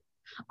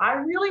I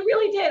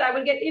really did. I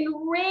would get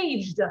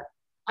enraged.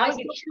 I would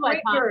get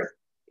triggered.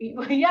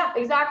 Yeah,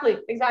 exactly.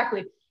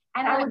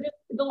 And I would just,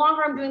 the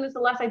longer I'm doing this, the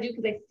less I do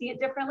because I see it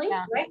differently,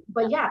 right?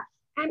 But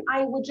and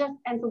I would just,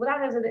 and so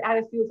that is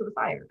added fuel to the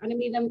fire. And it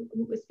made them,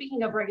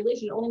 speaking of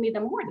regulation, it only made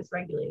them more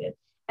dysregulated.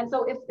 And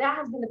so if that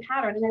has been the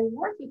pattern, and I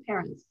work with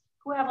parents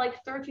who have like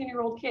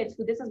 13-year-old kids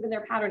who this has been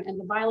their pattern, and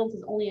the violence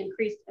has only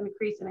increased, and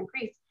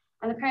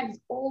the parent is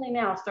only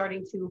now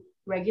starting to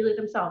regulate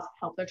themselves,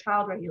 help their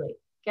child regulate.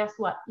 Guess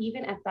what?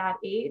 Even at that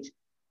age,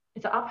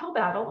 it's an uphill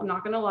battle. I'm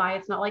not going to lie.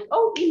 It's not like,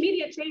 oh,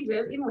 immediate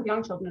changes. Even with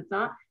young children, it's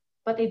not.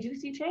 But they do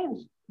see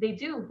change. They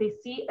do. They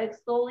see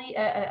slowly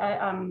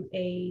an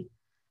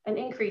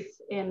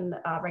increase in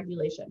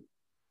regulation.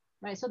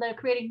 Right. So they're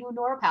creating new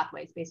neural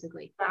pathways,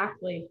 basically.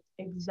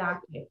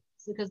 Exactly.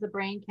 Because the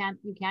brain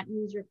you can't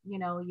use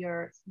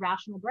your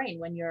rational brain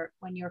when your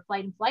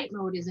flight and flight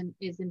mode is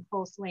in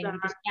full swing.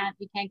 Exactly.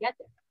 You can't get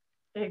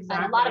there.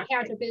 Exactly. And a lot of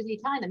parents are busy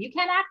telling them, you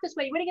can't act this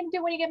way. What are you going to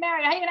do when you get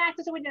married? How are you going to act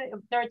this way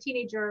when they're a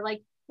teenager?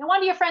 Like, no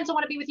wonder your friends don't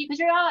want to be with you because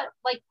you're not,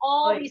 like,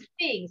 all these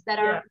things that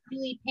are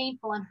really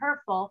painful and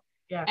hurtful.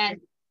 Yeah. And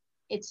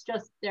it's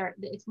just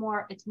it's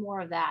more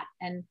of that.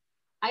 And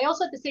I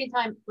also, at the same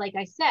time, like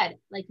I said,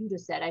 like you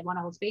just said, I want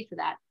to hold space for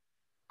that.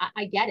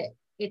 I get it.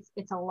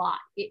 It's a lot.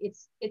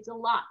 It's a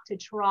lot to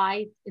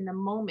try in the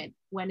moment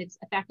when it's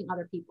affecting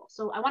other people.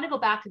 So I want to go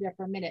back to there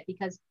for a minute,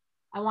 because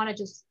I want to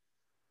just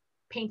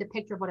paint a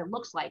picture of what it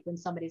looks like when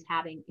somebody's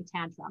having a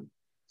tantrum.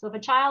 So if a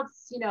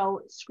child's,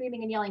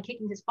 screaming and yelling,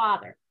 kicking his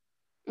father,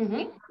 so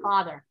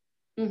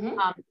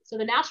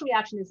the natural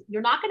reaction is,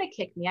 you're not going to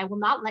kick me. I will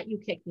not let you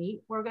kick me.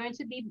 We're going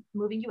to be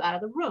moving you out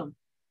of the room.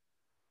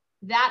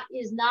 That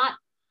is not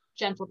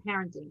gentle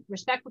parenting.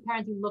 Respectful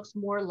parenting looks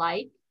more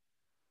like.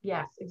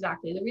 Yes,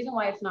 exactly. The reason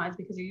why it's not is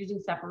because you're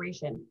using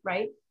separation,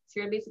 right? So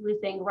you're basically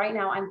saying, right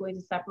now, I'm going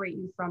to separate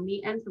you from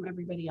me and from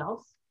everybody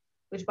else,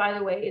 which, by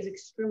the way, is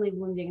extremely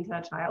wounding to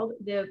that child.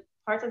 The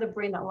parts of the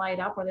brain that light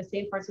up are the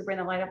same parts of the brain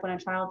that light up when a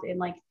child's in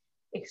like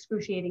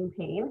excruciating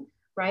pain,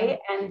 right?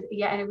 And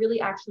and it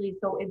really actually,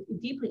 so it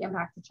deeply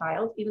impacts the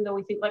child, even though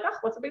we think like, oh,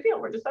 what's the big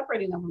deal? We're just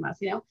separating them from us,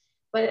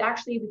 But it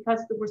actually,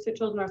 because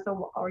children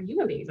or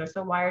human beings are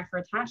so wired for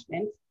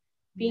attachment,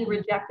 being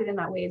rejected in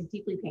that way is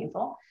deeply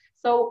painful.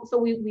 So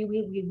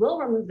we will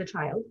remove the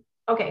child.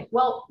 Okay,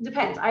 well,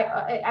 depends.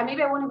 I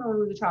maybe I won't even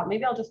remove the child.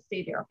 Maybe I'll just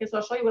stay there. Okay, so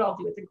I'll show you what I'll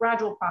do. It's a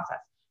gradual process.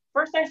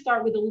 First, I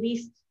start with the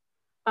least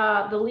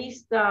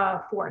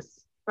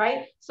force,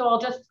 right? So I'll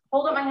just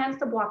hold up my hands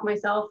to block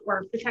myself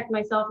or protect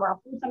myself, or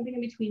I'll hold something in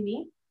between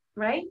me,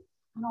 right?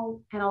 And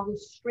I'll go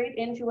straight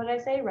into what I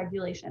say,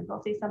 regulation. So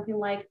I'll say something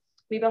like,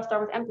 maybe I'll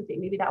start with empathy.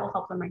 Maybe that will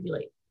help them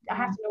regulate. I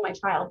have to know my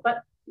child,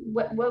 but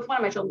with one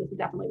of my children, this would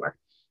definitely work.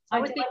 I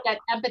would think that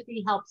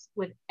empathy helps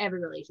with every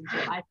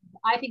relationship.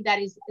 I think that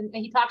is, and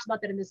he talks about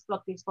that in this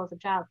book, The Explosive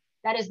Child.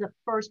 That is the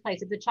first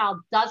place. If the child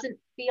doesn't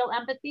feel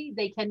empathy,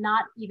 they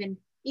cannot even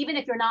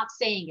if you're not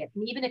saying it,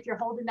 and even if you're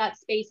holding that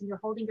space and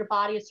you're holding your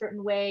body a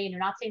certain way and you're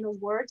not saying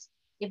those words,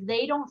 if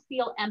they don't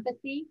feel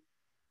empathy,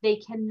 they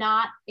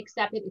cannot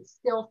accept it. It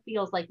still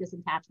feels like this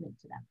attachment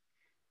to them.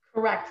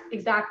 Correct.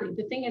 Exactly.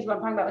 The thing is, what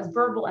I'm talking about is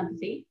verbal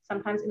empathy.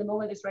 Sometimes in the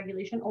moment of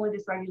dysregulation, only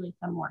dysregulates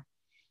them more.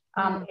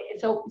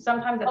 So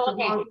sometimes that's a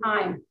long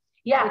time.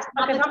 Yeah. It's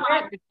not the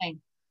time thing.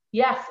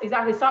 Yes,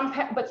 exactly.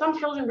 But some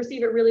children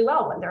receive it really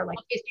well when they're like,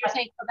 okay, so you're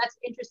saying, oh, that's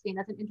interesting.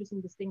 That's an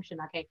interesting distinction.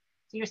 Okay.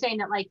 So you're saying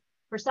that like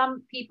for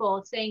some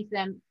people saying to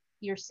them,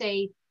 you're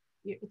safe,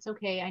 it's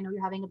okay. I know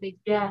you're having a big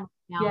yeah, feeling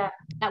now. yeah,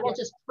 That will yeah.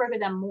 just trigger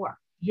them more.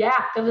 Yeah.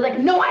 So they're like,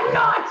 no, I'm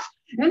not.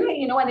 And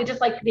they, and they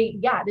just like, they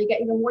get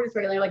even more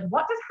dysregulated. Like,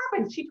 what just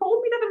happened? She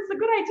told me that it's a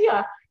good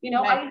idea.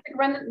 Right. I used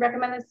to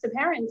recommend this to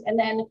parents, and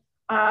then,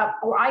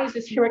 or I used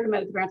to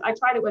recommend it to parents. I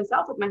tried it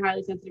myself with my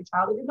highly sensitive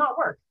child. It did not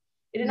work.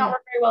 It did not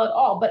work very well at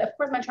all. But of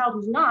course, my child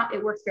who's not,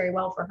 it works very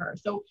well for her.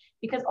 So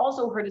because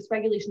also her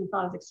dysregulation is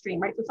not as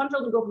extreme, right? So some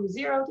children go from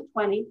 0 to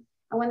 20.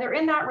 And when they're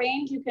in that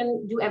range, you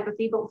can do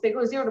empathy. But if they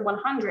go 0 to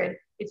 100,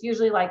 it's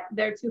usually like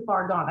they're too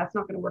far gone. That's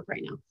not going to work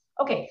right now.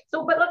 Okay,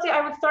 so, but let's say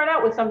I would start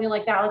out with something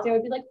like that. Let's say I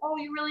would be like, oh,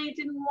 you really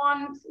didn't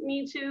want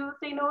me to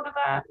say no to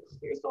that.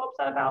 You're so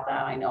upset about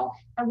that, I know.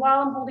 And while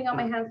I'm holding out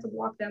my hands to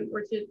block them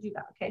or to do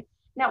that, okay?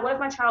 Now, what if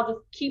my child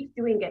just keeps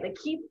doing it? They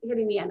keep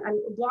hitting me and I'm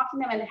blocking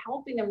them and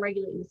helping them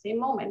regulate in the same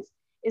moments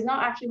is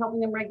not actually helping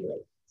them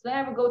regulate. So then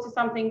I would go to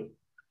something,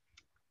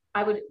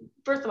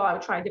 first of all, I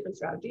would try a different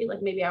strategy.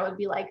 Like maybe I would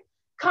be like,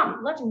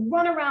 come, let's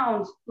run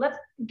around. Let's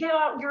get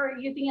out your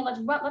thing and let's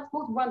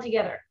both run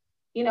together.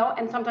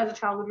 And sometimes a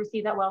child would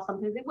receive that well,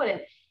 sometimes they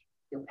wouldn't.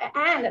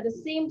 And at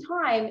the same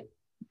time,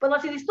 but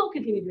let's say they still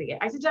continue doing it.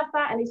 I suggest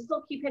that and they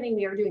still keep hitting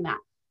me or doing that.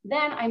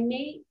 Then I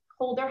may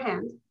hold their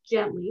hand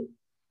gently.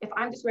 If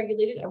I'm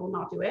dysregulated, I will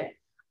not do it.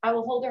 I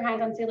will hold their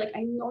hand and say, like,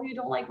 I know you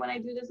don't like when I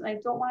do this and I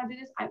don't want to do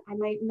this.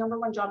 My number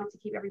one job is to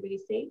keep everybody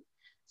safe.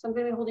 So I'm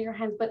going to be holding your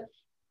hands, but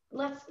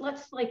let's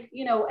like,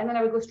 and then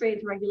I would go straight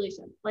into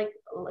regulation. Like,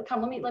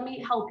 come, let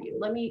me help you.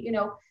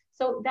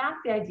 So that's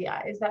the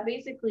idea, is that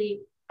basically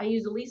I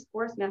use the least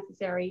force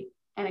necessary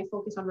and I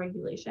focus on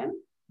regulation.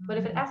 But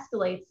if it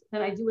escalates,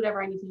 then I do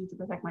whatever I need to do to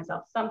protect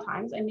myself.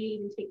 Sometimes I may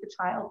even take the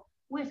child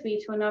with me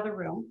to another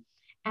room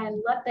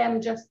and let them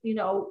just,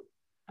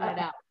 let it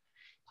out.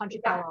 Punch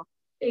it out.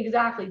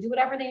 Exactly. Do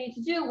whatever they need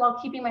to do while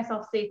keeping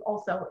myself safe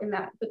also in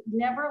that, but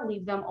never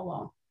leave them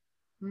alone.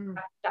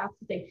 That's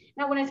the thing.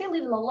 Now, when I say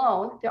leave them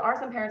alone, there are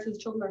some parents whose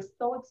children are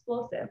so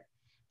explosive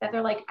that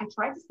they're like, I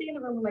tried to stay in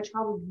the room when my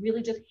child was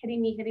really just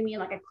hitting me, and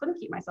like I couldn't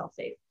keep myself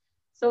safe.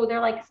 So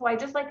they're like, so I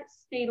just like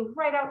stayed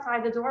right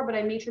outside the door, but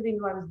I made sure they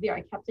knew I was there.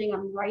 I kept saying,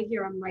 I'm right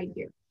here. I'm right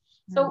here.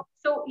 So,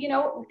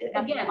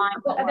 again,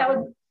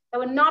 that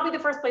would not be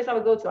the first place I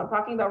would go to. I'm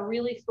talking about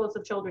really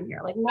explosive children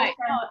here. Like most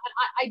parents,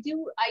 I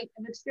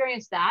have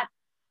experienced that.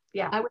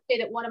 Yeah. I would say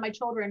that one of my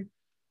children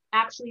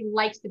actually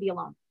likes to be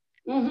alone.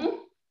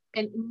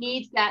 And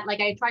needs that, like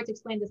I tried to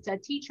explain this to a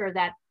teacher,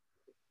 that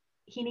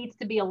he needs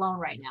to be alone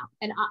right now.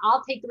 And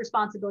I'll take the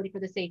responsibility for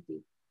the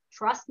safety.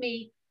 Trust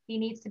me, he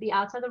needs to be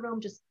outside the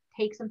room. Just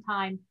take some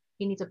time.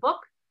 He needs a book.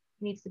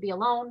 He needs to be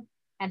alone,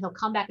 and he'll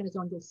come back in his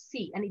own. You'll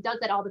see. And he does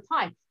that all the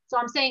time. So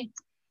I'm saying,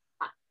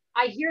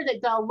 I hear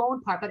that the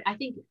alone part, but I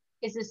think,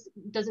 does this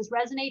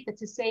resonate, that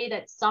to say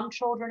that some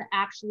children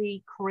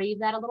actually crave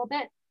that a little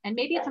bit? And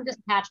maybe it's from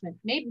disattachment.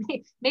 Maybe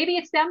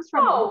it stems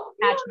from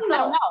attachment. No. I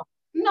don't know.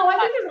 No, I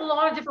think there's a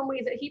lot of different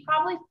ways that he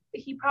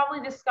probably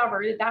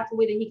discovered that that's the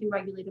way that he can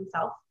regulate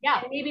himself.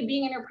 Yeah. And maybe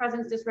being in your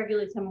presence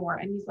dysregulates him more.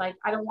 And he's like,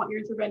 I don't want your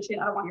intervention.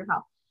 I don't want your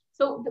help.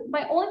 So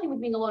my only thing with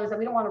being alone is that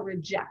we don't want to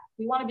reject.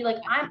 We want to be like,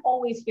 I'm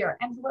always here.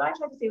 And so what I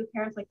try to say with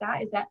parents like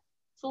that is that,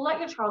 so let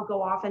your child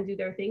go off and do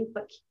their thing,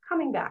 but keep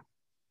coming back.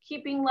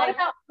 Keeping like.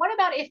 What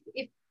about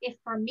if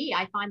for me,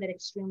 I find that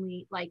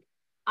extremely, like,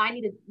 I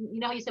need to,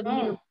 you said we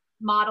need to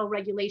model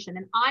regulation,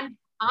 and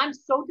I'm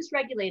so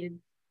dysregulated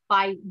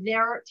by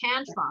their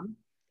tantrum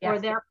or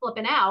their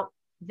flipping out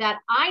that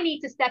I need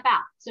to step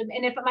out. So,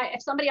 and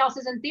if somebody else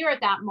isn't there at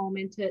that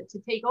moment to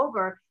take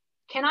over,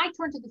 can I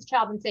turn to this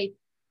child and say,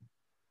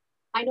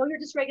 I know you're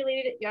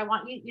dysregulated. I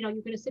want you, you're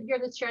going to sit here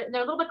in this chair, and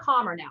they're a little bit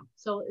calmer now.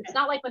 So it's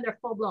not like when they're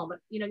full blown, but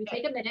you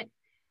take a minute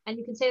and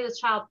you can say to this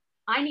child,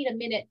 I need a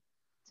minute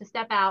to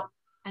step out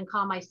and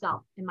calm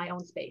myself in my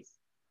own space.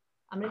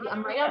 I'm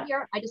right out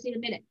here. I just need a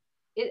minute.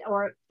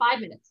 Or 5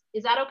 minutes.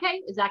 Is that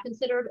okay? Is that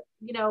considered,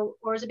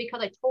 or is it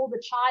because I told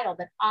the child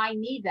that I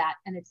need that,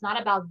 and it's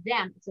not about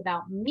them, it's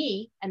about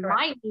me and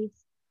my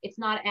needs? It's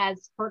not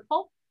as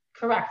hurtful.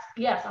 Correct.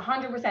 Yes,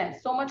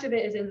 100%. So much of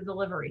it is in the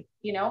delivery,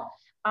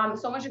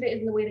 so much of it is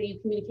in the way that you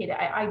communicate it.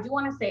 I do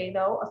want to say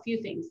though, a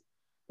few things.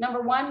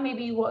 Number one,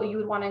 maybe what you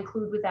would want to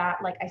include with that,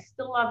 like, I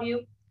still love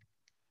you.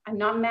 I'm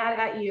not mad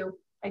at you.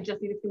 I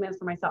just need a few minutes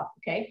for myself.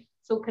 Okay.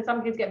 So, because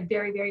some kids get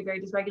very, very,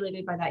 very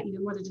dysregulated by that,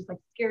 even more than just like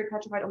scared,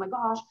 petrified. Oh my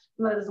gosh,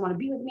 my mother doesn't want to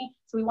be with me.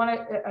 So we want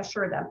to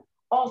assure them.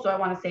 Also, I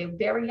want to say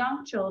very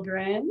young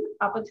children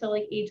up until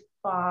like age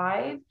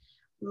 5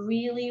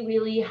 really,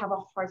 really have a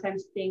hard time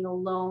staying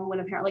alone when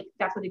a parent, like,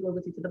 that's when they go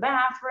with you to the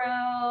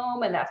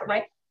bathroom, and that's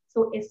right.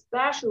 So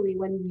especially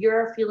when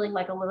you're feeling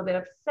like a little bit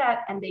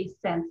upset and they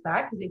sense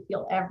that because they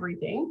feel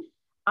everything.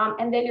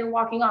 And then you're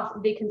walking off,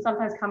 they can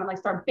sometimes come and like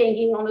start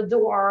banging on the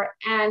door,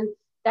 and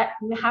that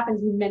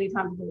happens many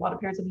times with a lot of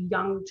parents of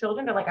young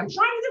children. They're like, I'm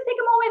trying to just take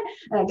a moment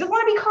and I just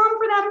want to be calm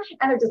for them.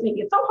 And they're just making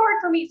it so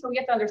hard for me. So we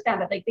have to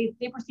understand that, like,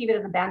 they perceive it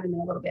as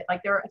abandonment a little bit.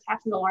 Like their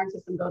attachment alarm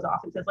system goes off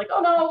and says like,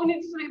 oh no, we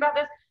need to do something about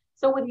this.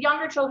 So with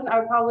younger children, I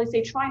would probably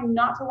say, try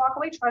not to walk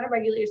away, try to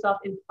regulate yourself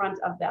in front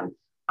of them.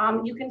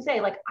 You can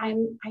say like, I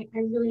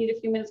really need a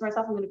few minutes for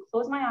myself. I'm going to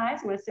close my eyes.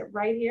 I'm going to sit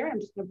right here.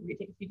 I'm just going to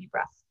take a few deep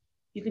breaths.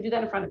 You can do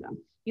that in front of them.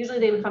 Usually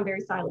they become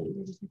very silent.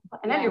 They're just,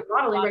 and then you're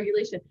modeling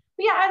regulation.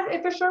 But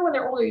yeah, for sure, when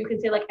they're older, you can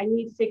say like, I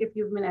need to take a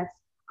few minutes,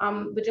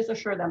 but just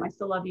assure them I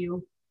still love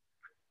you.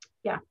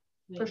 Yeah,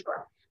 for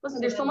sure. Listen,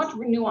 there's so much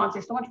nuance.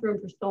 There's so much room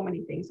for so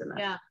many things in this.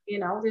 Yeah. You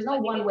know, there's no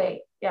one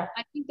way. Yeah.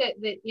 I think that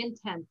the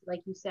intent,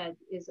 like you said,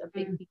 is a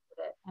big piece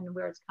of it, and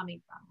where it's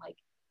coming from. Like,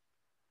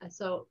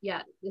 so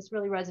yeah, this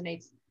really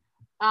resonates.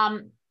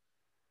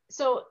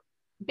 So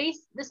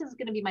this is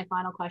going to be my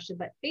final question,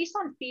 but based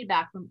on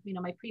feedback from,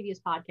 my previous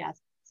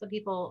podcast, some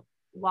people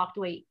walked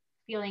away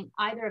feeling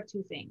either of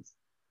two things.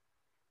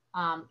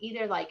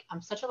 Either like,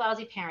 I'm such a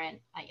lousy parent,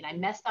 I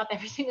messed up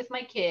everything with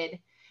my kid.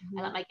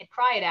 I let my kid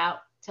cry it out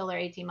till they're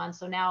 18 months.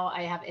 So now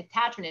I have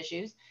attachment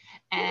issues,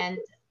 and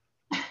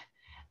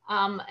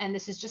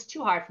this is just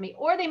too hard for me.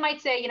 Or they might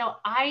say,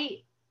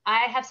 I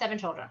have 7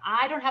 children.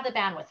 I don't have the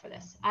bandwidth for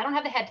this. I don't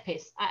have the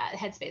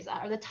headspace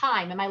or the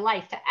time in my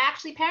life to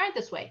actually parent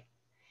this way.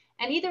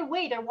 And either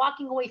way, they're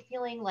walking away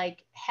feeling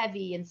like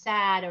heavy and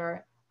sad,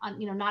 or,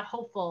 not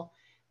hopeful.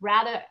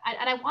 Rather,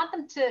 and I want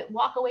them to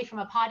walk away from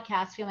a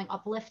podcast feeling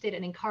uplifted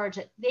and encouraged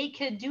that they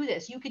could do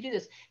this. You could do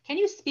this. Can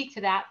you speak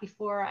to that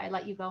before I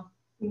let you go?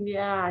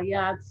 Yeah.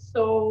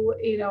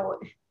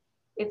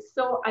 It's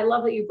so, I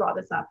love that you brought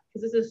this up,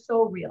 because this is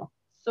so real.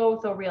 So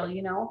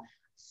real,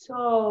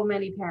 so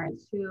many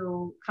parents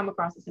who come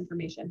across this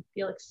information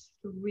feel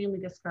extremely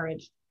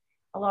discouraged.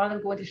 A lot of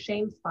them go into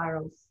shame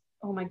spirals.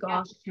 Oh my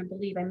gosh, I can't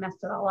believe I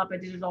messed it all up. I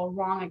did it all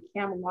wrong.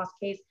 I'm a lost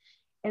case.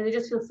 And they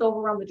just feel so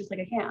overwhelmed. They're just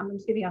like, I'm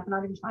just giving up. I'm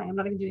not even trying. I'm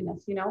not even doing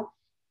this,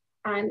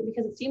 And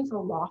because it seems so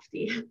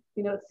lofty,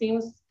 it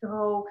seems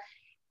so,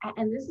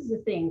 and this is the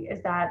thing,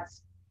 is that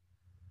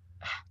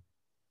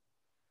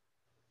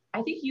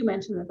I think you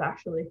mentioned this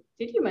actually.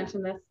 Did you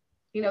mention this?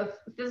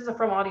 This is a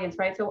from audience,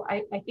 right? So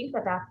I think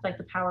that that's like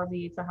the power of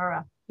the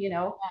Sahara,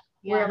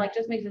 where like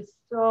just makes us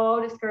so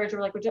discouraged.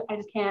 We're like, I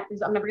just can't,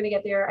 I'm never going to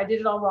get there. I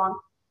did it all wrong.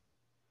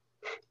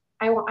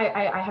 I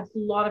have a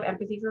lot of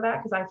empathy for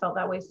that, because I felt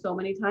that way so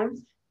many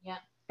times. Yeah.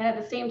 And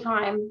at the same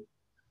time,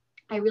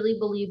 I really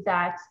believe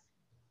that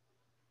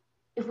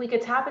if we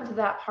could tap into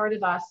that part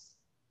of us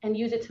and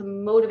use it to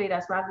motivate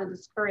us rather than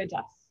discourage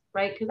us,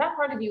 right? Because that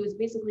part of you is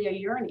basically a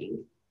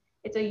yearning.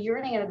 It's a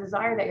yearning and a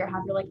desire that you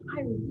have. You're like,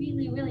 I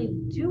really, really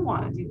do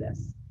want to do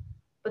this.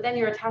 But then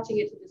you're attaching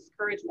it to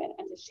discouragement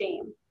and to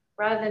shame,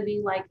 rather than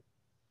being like,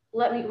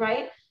 let me,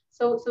 right?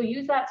 So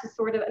use that to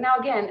sort of, now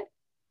again,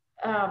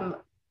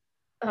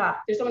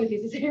 there's so many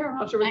pieces here. I'm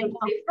not sure which one to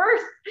say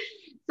first.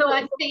 So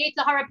I think the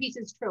Sahara piece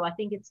is true. I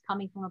think it's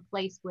coming from a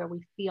place where we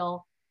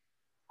feel,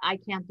 I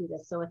can't do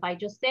this. So if I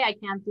just say I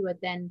can't do it,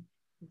 then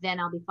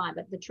I'll be fine.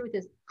 But the truth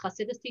is,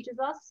 Chassidus teaches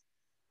us,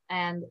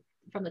 and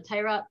from the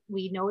Torah,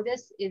 we know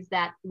this, is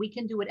that we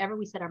can do whatever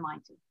we set our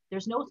mind to.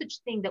 There's no such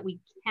thing that we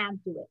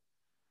can't do it.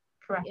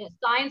 Correct.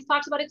 Science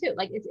talks about it too.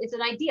 Like it's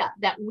an idea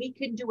that we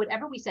can do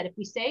whatever we said. If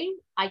we say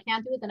I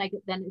can't do it,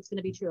 then it's going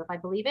to be true. If I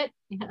believe it,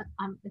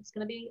 it's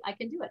going to be, I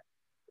can do it.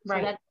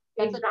 Right. So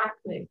that's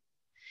exactly.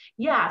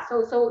 Yeah.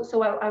 So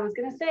I was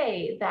going to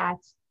say that,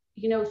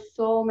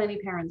 so many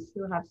parents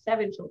who have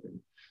 7 children,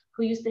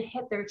 who used to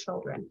hit their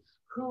children,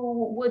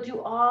 who was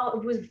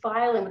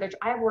violent with their,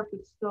 I've worked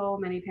with so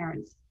many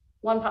parents.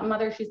 One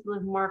mother, she used to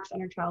leave marks on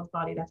her child's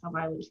body. That's how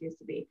violent she used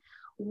to be.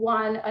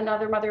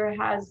 Another mother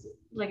has,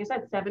 like I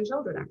said, 7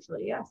 children,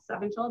 actually. Yes,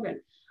 7 children.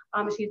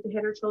 She used to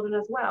hit her children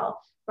as well,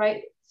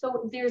 right?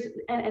 So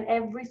and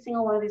every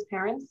single one of these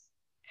parents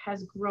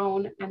has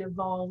grown and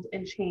evolved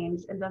and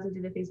changed and doesn't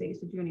do the things they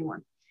used to do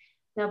anymore.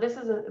 Now, this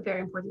is a very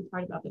important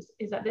part about this,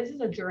 is that this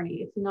is a journey.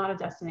 It's not a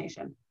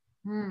destination.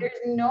 There's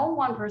no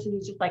one person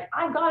who's just like,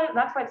 I got it.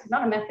 That's why it's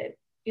not a method.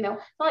 It's not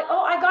like,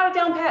 oh, I got it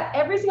down pat.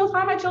 Every single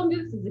time my children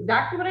do this, is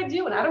exactly what I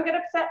do, and I don't get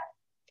upset.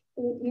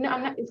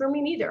 No, for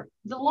me neither.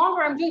 The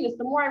longer I'm doing this,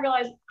 the more I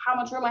realize how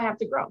much room I have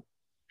to grow,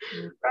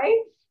 right?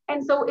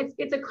 And so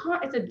it's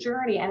a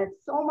journey, and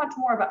it's so much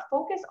more about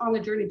focus on the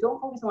journey. Don't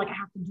focus on like, I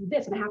have to do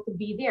this and I have to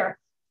be there.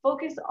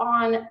 Focus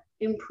on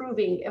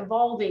improving,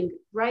 evolving,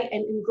 right?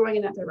 And growing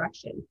in that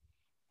direction.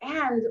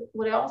 And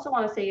what I also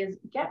want to say is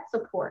get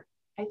support.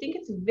 I think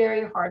it's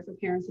very hard for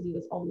parents to do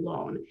this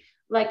alone.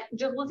 Like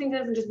just listening to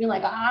this and just being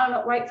like, I don't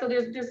know, right? So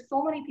there's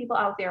so many people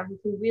out there who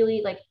can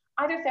really like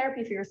either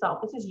therapy for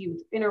yourself. This is huge,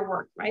 inner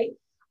work, right?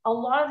 A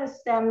lot of this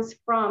stems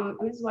from,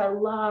 and this is why I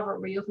love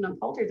what Yochanan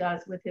Coulter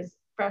does with his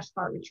Fresh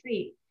Start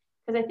Retreat,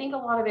 because I think a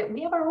lot of it,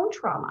 we have our own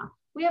trauma.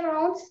 We have our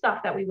own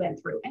stuff that we went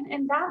through.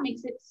 And that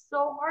makes it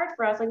so hard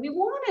for us. Like we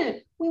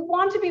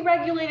want to be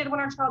regulated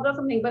when our child does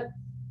something, but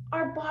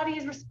our body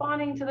is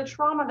responding to the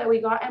trauma that we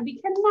got, and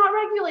we cannot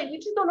regulate. We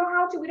just don't know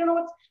how to. We don't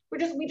know we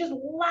just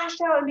lash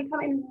out and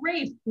become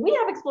enraged. We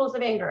have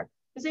explosive anger,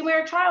 the same way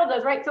our child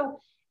does, right? So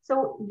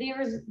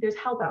there's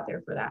help out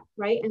there for that,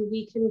 right? And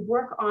we can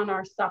work on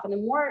our stuff.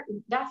 And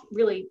that's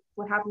really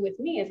what happened with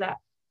me, is that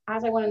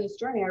as I went on this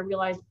journey, I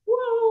realized,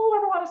 whoa, I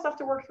have a lot lot of stuff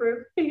to work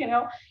through, you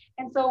know?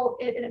 And so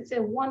it's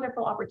a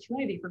wonderful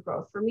opportunity for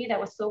growth. For me, that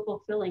was so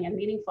fulfilling and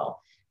meaningful.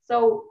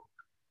 So,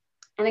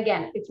 and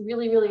again, it's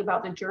really, really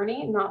about the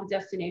journey, not the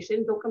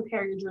destination. Don't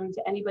compare your journey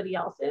to anybody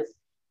else's.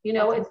 You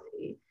know, it's,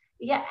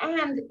 yeah,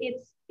 and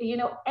it's, you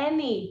know,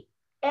 any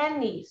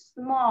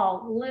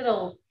small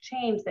little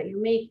change that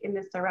you make in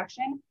this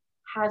direction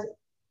has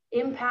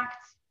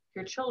impacts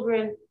your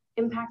children,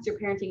 impacts your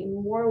parenting in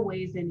more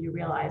ways than you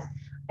realize.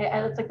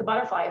 And it's like the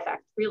butterfly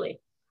effect, really.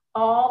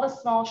 All the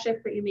small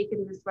shifts that you make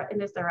in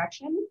this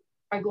direction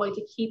are going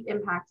to keep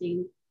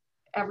impacting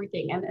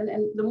everything. And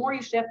the more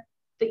you shift,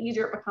 the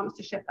easier it becomes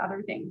to shift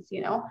other things,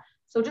 you know?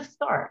 So just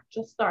start,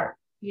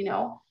 you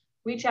know?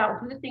 Reach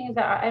out, do the things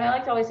that, and I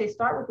like to always say,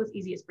 start with what's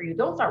easiest for you.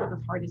 Don't start with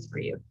what's hardest for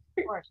you,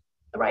 Of course.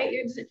 right?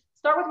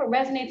 Start with what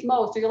resonates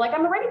most. So you're like,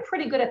 I'm already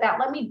pretty good at that.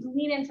 Let me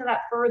lean into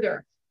that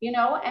further, you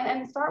know,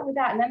 and start with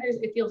that. And then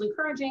it feels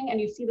encouraging, and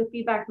you see the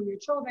feedback from your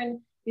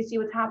children, you see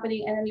what's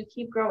happening, and then you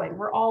keep growing.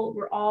 We're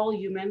all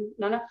human.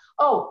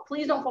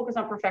 Please don't focus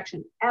on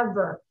perfection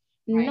ever.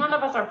 Right. None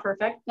of us are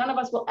perfect. None of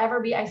us will ever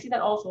be. I see that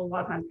also a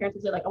lot of times. Parents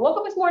will say like, I woke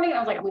up this morning and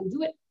I was like, I'm going to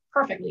do it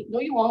perfectly. No,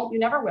 you won't. You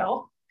never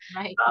will.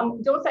 Right.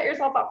 Don't set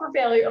yourself up for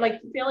failure,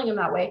 like failing in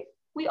that way.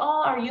 We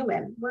all are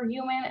human. We're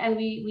human, and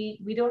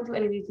we don't do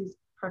any of these things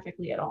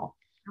perfectly at all.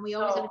 And we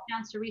always have a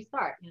chance to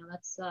restart. You know,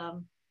 that's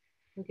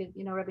we could,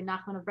 you know, Rabbi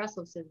Nachman of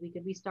Breslov says we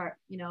could restart,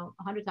 you know,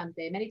 100 times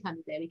a day, many times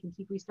a day. We can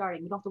keep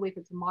restarting. We don't have to wait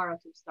for tomorrow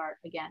to start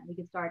again. We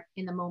can start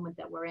in the moment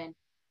that we're in.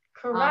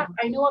 Correct.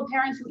 I know of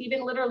parents who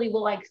even literally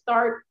will like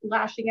start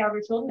lashing out at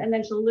their children, and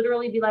then she'll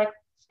literally be like,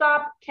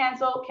 stop,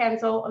 cancel,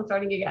 I'm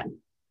starting again.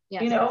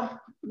 Yes. You know?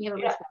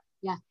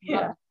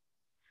 Yeah.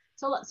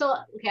 So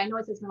okay, I know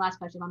this is my last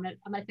question. I'm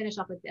gonna finish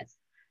up with this.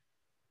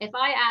 If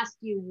I asked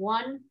you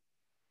one,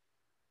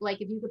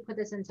 like if you could put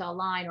this into a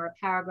line or a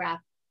paragraph,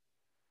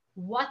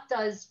 what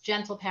does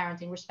gentle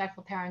parenting,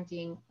 respectful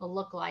parenting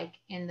look like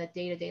in the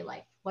day-to-day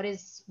life? What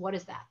is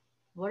that?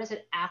 What does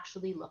it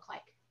actually look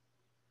like?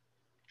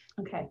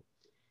 Okay.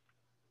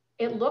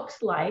 It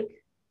looks like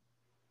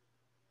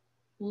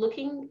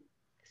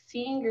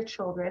seeing your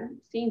children,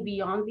 seeing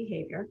beyond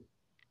behavior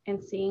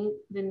and seeing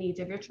the needs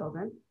of your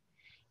children.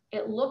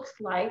 It looks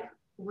like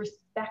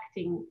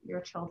respecting your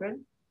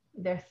children,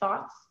 their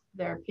thoughts,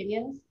 their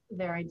opinions,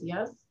 their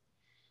ideas.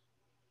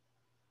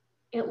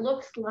 It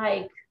looks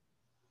like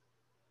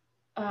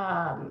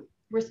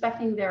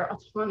respecting their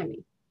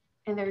autonomy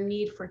and their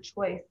need for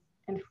choice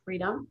and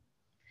freedom.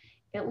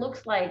 It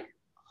looks like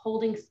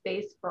holding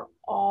space for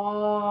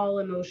all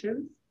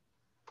emotions,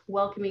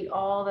 welcoming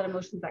all the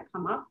emotions that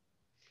come up.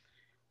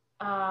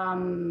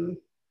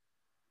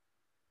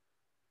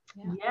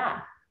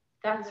 Yeah,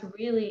 that's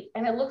really,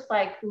 and it looks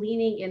like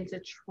leaning into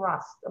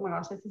trust. Oh my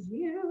gosh, this is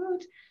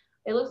huge.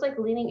 It looks like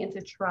leaning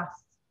into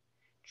trust.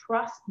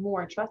 Trust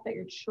more, trust that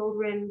your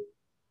children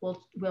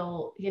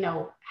will, you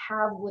know,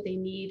 have what they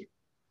need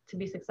to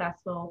be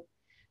successful.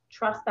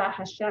 Trust that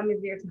Hashem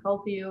is there to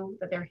help you,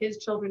 that they're his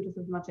children just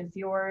as much as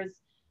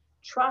yours.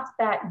 Trust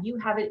that you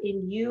have it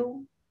in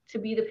you to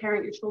be the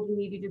parent your children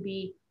need you to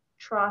be.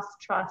 Trust.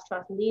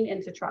 Lean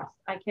into trust.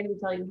 I can't even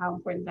tell you how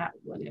important that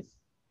one is.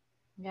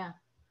 Yeah.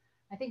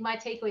 I think my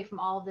takeaway from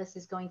all of this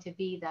is going to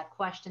be that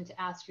question to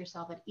ask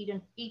yourself at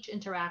each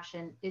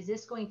interaction, is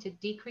this going to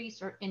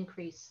decrease or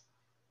increase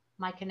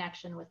my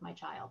connection with my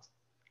child?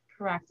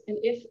 Correct. And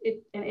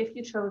if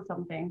you chose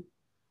something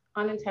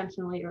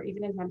unintentionally or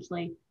even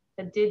intentionally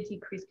that did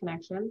decrease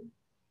connection,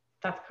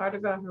 that's part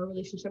of how a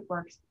relationship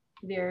works.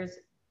 There's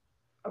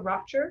a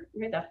rupture,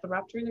 right? That's the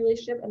rupture in the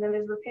relationship. And then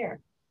there's repair.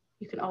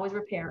 You can always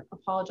repair,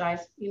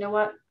 apologize. You know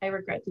what? I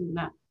regret doing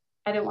that.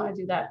 I didn't want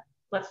to do that.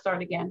 Let's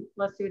start again.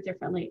 Let's do it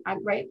differently.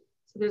 Right?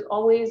 So there's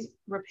always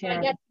repair. So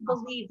I get to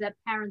believe that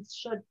parents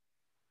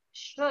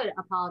should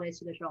apologize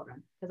to their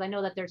children, because I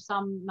know that there's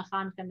some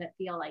mechanchim that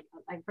feel like,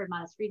 I've heard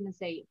Manas Friedman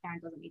say a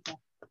parent doesn't need to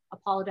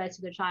apologize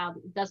to their child.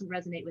 It doesn't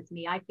resonate with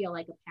me. I feel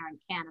like a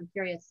parent can. I'm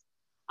curious.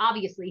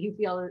 Obviously, you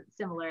feel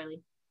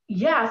similarly.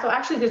 Yeah, so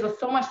actually there's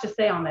so much to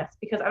say on this,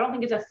 because I don't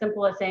think it's as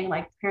simple as saying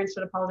like parents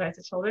should apologize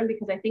to children,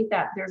 because I think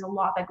that there's a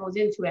lot that goes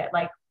into it.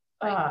 Like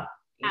how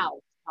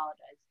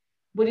apologize.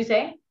 What do you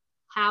say?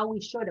 How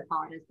we should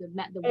apologize, the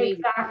way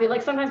exactly.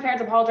 Like sometimes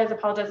parents apologize,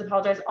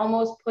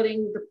 almost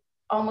putting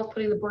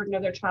the burden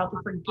of their child to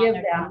forgive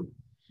them.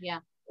 Yeah.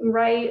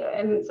 Right.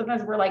 And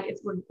sometimes we're like,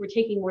 we're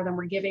taking more than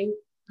we're giving.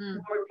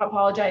 We're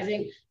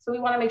apologizing. So we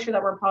want to make sure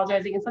that we're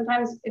apologizing. And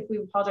sometimes if we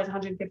apologize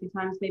 150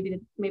 times, maybe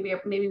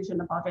we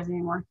shouldn't apologize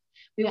anymore.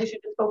 Maybe we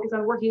should just focus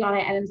on working on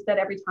it. And instead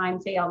every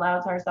time say out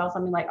loud to ourselves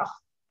something like, oh,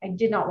 I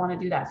did not want to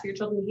do that. So your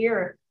children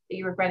hear that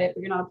you regret it,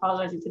 but you're not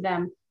apologizing to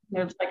them.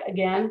 They're just like,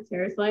 again,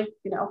 seriously,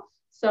 you know?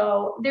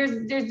 So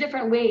there's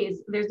different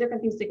ways, there's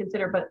different things to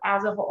consider, but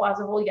as a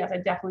whole, yes, I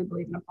definitely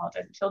believe in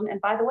apologizing to children.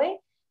 And by the way,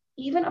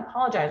 even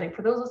apologizing,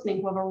 for those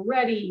listening who have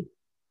already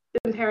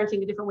been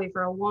parenting a different way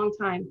for a long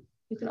time,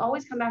 you can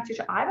always come back to your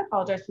child. I've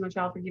apologized to my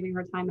child for giving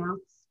her timeouts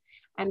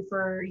and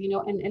for, you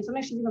know, and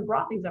sometimes she's even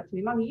brought things up to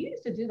me. Mom, you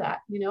used to do that,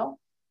 you know?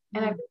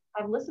 And I've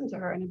I've listened to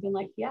her and I've been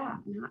like, yeah,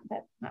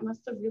 that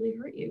must have really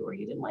hurt you, or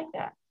you didn't like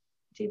that.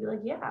 She'd be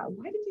like, yeah,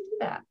 why did you do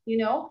that? You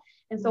know?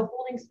 And so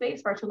holding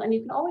space for our children, and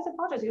you can always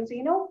apologize. You can say,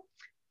 you know,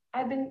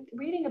 I've been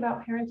reading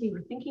about parenting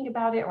or thinking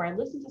about it, or I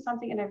listened to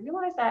something and I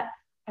realized that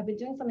I've been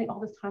doing something all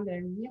this time that I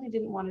really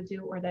didn't want to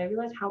do, or that I didn't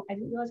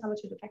realize how much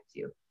it affects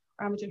you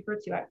or how much it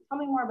hurts you. Tell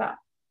me more about.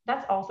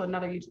 That's also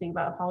another huge thing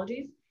about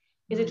apologies,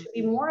 is it should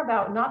be more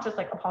about not just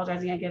like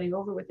apologizing and getting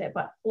over with it,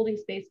 but holding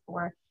space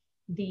for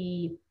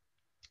the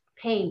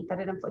pain that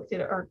it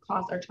inflicted or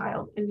caused our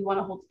child. And we want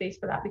to hold space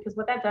for that, because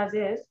what that does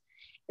is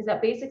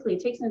that basically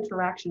it takes an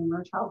interaction where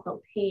a child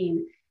felt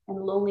pain and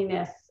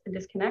loneliness and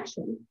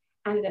disconnection,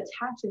 and it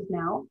attaches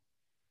now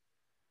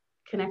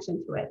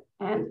connection to it,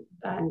 and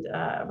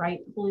right,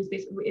 holding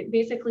space. It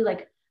basically,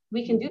 like,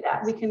 we can do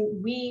that.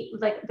 We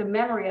like the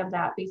memory of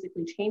that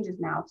basically changes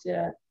now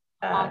to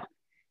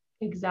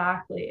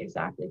exactly.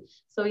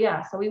 So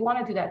yeah, so we want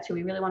to do that too.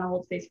 We really want to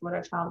hold space for what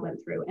our child went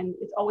through, and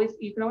it's always,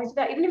 you can always do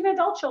that, even if you have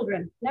adult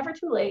children. Never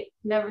too late.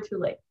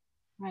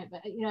 Right,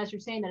 but you know, as you're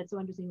saying that, it's so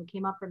interesting. What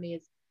came up for me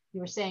is you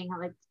were saying how,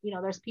 like, you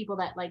know, there's people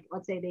that, like,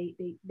 let's say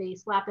they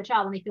slap the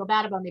child and they feel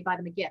bad about it and they buy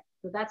them a gift.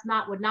 So that's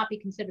would not be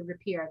considered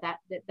repair.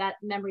 That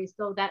memory is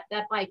still, that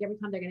bike, every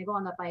time they're going to go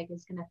on that bike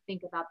is going to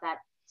think about that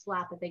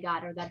slap that they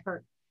got or that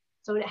hurt.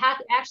 So it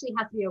actually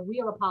has to be a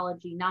real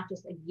apology, not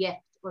just a gift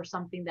or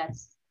something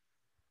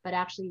but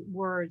actually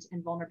words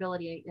and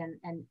vulnerability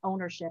and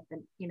ownership,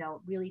 and, you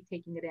know, really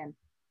taking it in.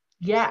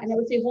 Yeah, and I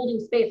would say holding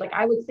space. Like,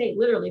 I would say,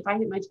 literally, if I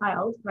hit my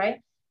child, right,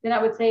 then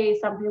I would say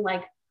something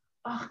like,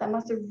 oh, that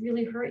must have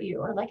really hurt you.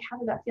 Or like, how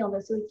did that feel? And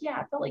they'd say, like, yeah,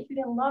 I felt like you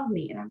didn't love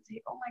me. And I would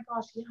say, oh my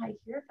gosh, yeah, I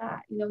hear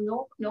that. You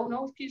know,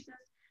 no excuses,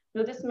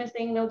 no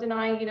dismissing, no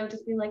denying, you know,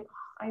 just being like,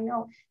 oh, I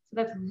know. So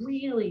that's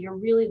really, you're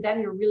really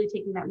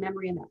taking that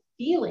memory and that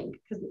feeling,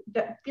 because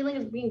that feeling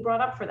is being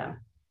brought up for them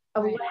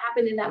of what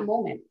happened in that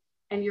moment.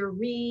 And you're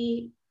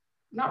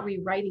not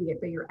rewriting it,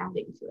 but you're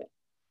adding to it.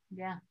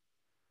 Yeah.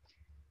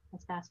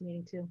 That's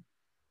fascinating too.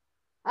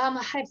 I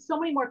have so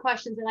many more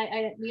questions,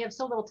 and we have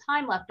so little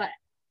time left, but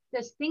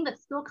this thing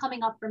that's still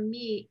coming up for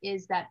me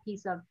is that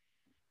piece of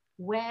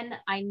when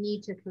I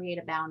need to create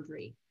a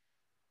boundary,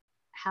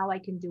 how I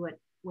can do it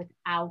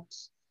without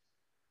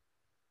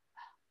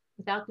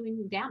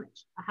doing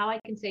damage, how I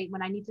can say,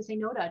 when I need to say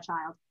no to a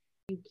child,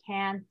 you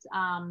can't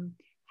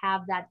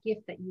have that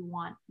gift that you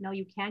want. No,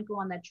 you can't go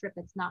on that trip.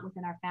 That's not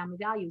within our family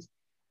values.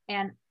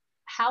 And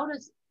how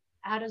does,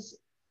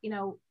 you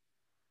know,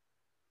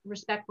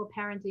 respectful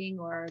parenting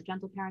or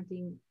gentle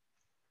parenting,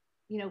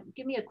 you know,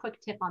 give me a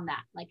quick tip on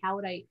that. Like, how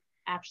would I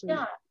actually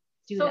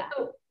do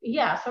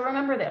that? So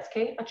remember this,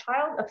 okay? A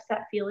child's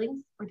upset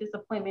feelings or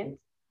disappointment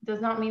does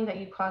not mean that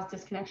you caused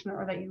disconnection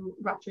or that you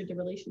ruptured the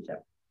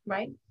relationship,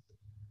 right?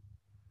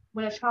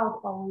 When a child's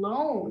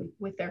alone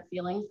with their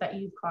feelings that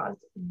you've caused,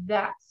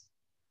 that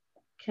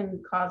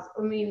can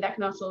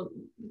also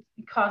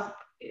cause,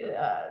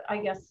 I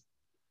guess,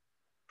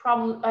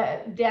 problem,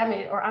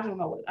 damage, or I don't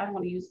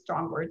want to use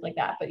strong words like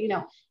that, but, you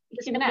know,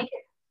 it can make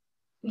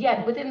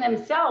it, within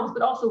themselves,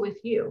 but also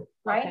with you,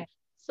 right? Okay.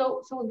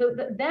 So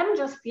them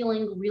just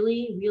feeling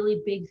really,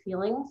 really big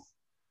feelings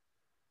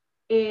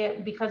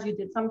because you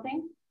did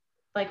something,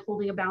 like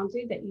holding a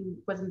boundary that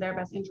wasn't their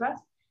best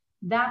interest,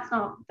 that's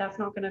not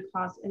going to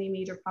cause any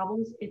major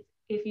problems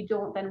if you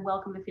don't then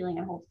welcome the feeling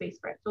and hold space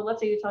for it. So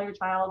let's say you tell your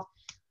child,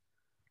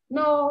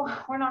 no,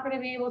 we're not going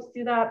to be able to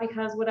do that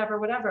because whatever,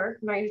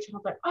 right? Your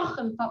child's like, oh,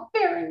 I'm not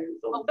fair.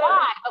 So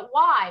but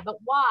why?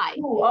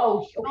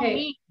 Oh,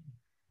 okay.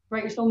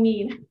 Right, you're so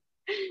mean.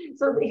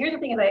 So here's the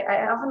thing is,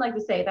 I often like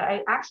to say that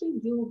I actually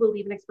do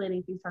believe in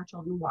explaining things to our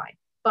children why.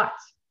 But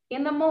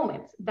in the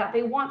moment that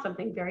they want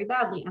something very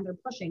badly and they're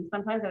pushing,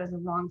 sometimes that is the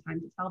wrong time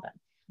to tell them.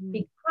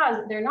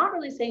 Because they're not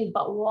really saying,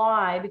 but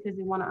why? Because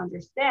they want to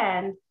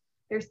understand.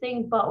 They're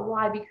saying, but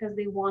why? Because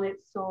they want it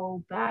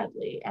so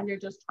badly. And they're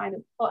just trying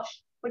to push,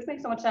 which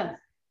makes so much sense.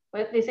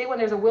 But they say when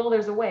there's a will,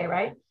 there's a way,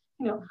 right?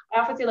 You know,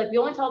 I often say, like, we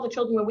only tell the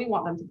children when we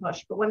want them to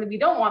push, but when we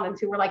don't want them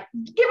to, we're like,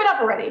 give it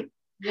up already.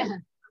 Yeah.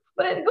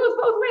 But it goes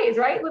both ways,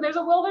 right? When there's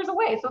a will, there's a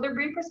way. So they're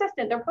being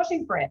persistent, they're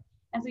pushing for it.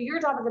 And so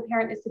your job as a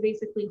parent is to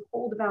basically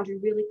hold the boundary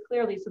really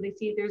clearly so they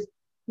see there's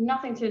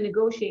nothing to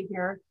negotiate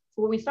here.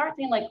 So when we start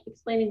saying, like,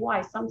 explaining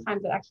why,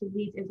 sometimes it actually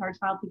leads into our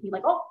child thinking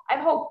like, oh, I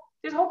have hope.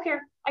 There's hope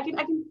here. I can.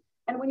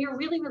 And when you're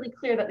really, really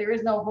clear that there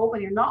is no hope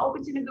and you're not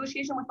open to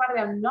negotiation, which, by the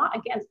way, I'm not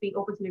against being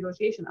open to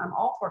negotiation. I'm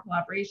all for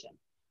collaboration.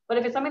 But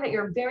if it's something that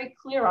you're very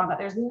clear on, that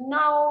there's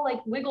no,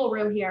 like, wiggle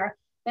room here,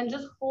 then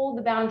just hold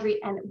the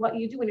boundary. And what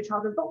you do when your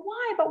child goes, but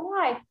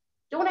why?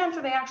 Don't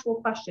answer the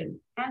actual question.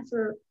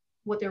 Answer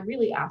what they're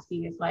really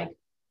asking is like,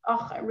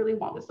 oh, I really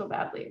want this so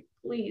badly,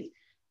 please.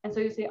 And so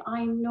you say,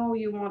 I know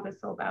you want this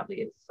so badly.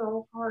 It's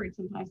so hard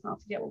sometimes not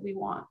to get what we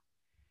want,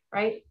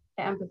 right?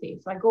 The empathy.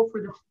 So I go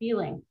for the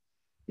feeling.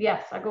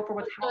 Yes, I go for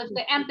what's happening. So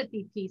it's the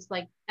empathy piece.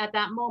 Like, at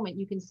that moment,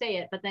 you can say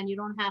it, but then you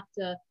don't have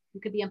to,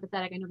 you could be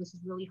empathetic. I know this is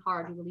really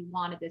hard. You really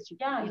wanted this.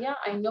 I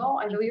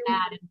know you're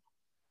bad,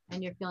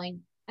 and you're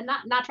feeling, and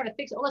not trying to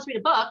fix it. Oh, let's read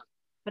a book,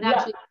 but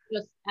actually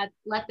just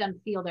let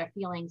them feel their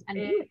feelings and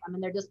be with them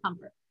and their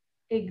discomfort.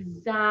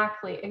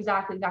 Exactly. You don't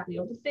have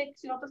to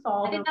fix, you don't have to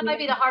solve. I think that might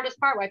be the hardest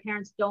part, why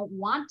parents don't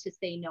want to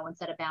say no and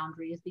set a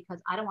boundary, is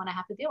because I don't want to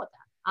have to deal with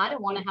that. I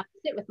don't want to have to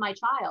sit with my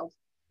child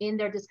in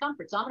their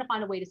discomfort. So I'm going to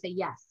find a way to say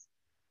yes.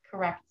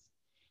 Correct.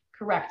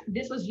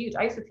 This was huge.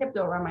 I used to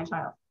tiptoe around my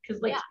child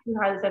because like she's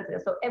highly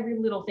sensitive. So every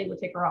little thing would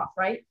tick her off,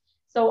 right?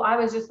 So I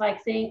was just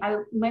like saying,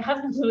 my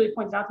husband literally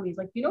points out to me, he's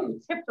like, you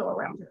tiptoe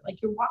around her.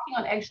 Like you're walking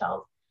on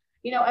eggshells.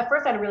 At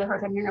first I had a really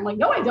hard time hearing. I'm like,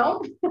 no, I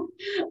don't.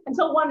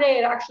 Until one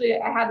day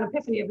I had an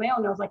epiphany of my own.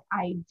 And I was like,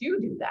 I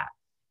do that.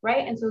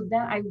 Right. And so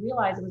then I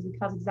realized it was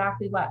because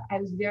exactly what I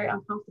was very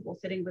uncomfortable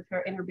sitting with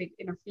her in her big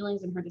inner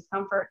feelings and her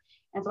discomfort.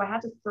 And so I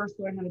had to first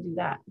learn how to do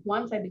that.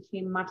 Once I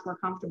became much more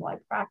comfortable, I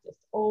practiced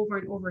over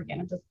and over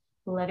again of just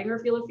letting her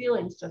feel the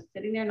feelings, just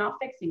sitting there, not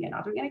fixing it,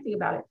 not doing anything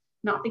about it,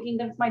 not thinking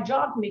that it's my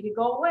job to make it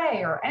go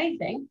away or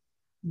anything.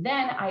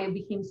 Then I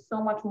became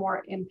so much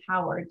more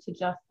empowered to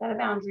just set a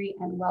boundary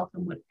and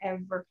welcome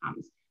whatever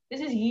comes. This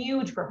is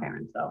huge for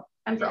parents though,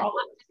 and for all of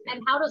us.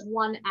 And how does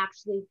one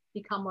actually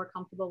become more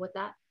comfortable with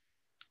that?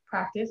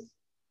 Practice.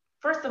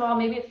 First of all,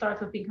 maybe it starts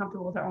with being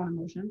comfortable with our own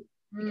emotions.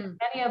 Because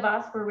many of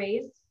us were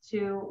raised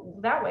to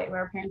that way,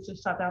 where our parents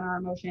just shut down our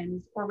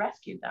emotions or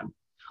rescued them.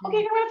 Okay,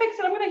 I'm gonna fix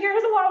it.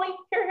 Here's a lolly.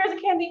 Here's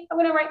a candy. I'm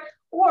gonna write.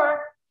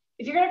 Or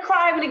if you're gonna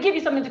cry, I'm gonna give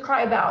you something to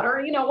cry about,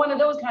 or one of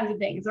those kinds of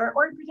things, or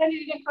pretend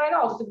you didn't cry at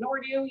all, just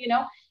ignored you.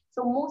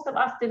 So most of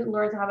us didn't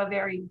learn to have a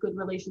very good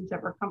relationship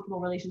or comfortable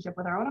relationship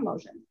with our own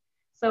emotions.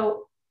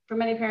 So for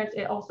many parents,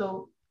 it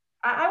also,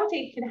 I would say,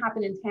 it can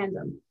happen in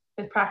tandem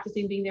with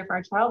practicing being there for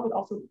our child, but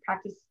also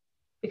practice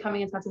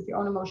becoming in touch with your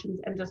own emotions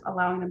and just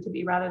allowing them to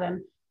be, rather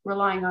than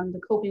relying on the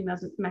coping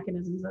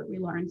mechanisms that we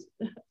learned,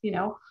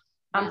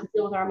 to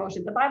deal with our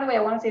emotions. And by the way,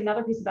 I want to say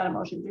another piece about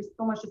emotions. There's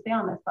so much to say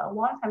on this, but a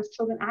lot of times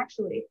children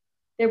actually,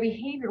 their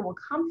behavior will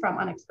come from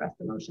unexpressed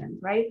emotions,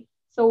 right?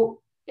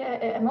 So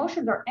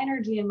emotions are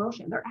energy in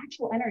motion. They're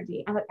actual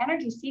energy, and that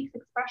energy seeks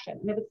expression.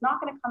 And if it's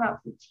not going to come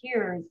out through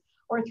tears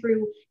or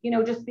through,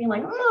 just being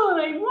like, oh,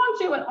 I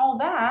want to, and all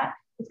that,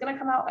 it's going to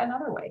come out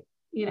another way,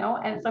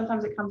 and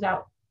sometimes it comes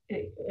out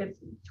it's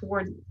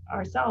towards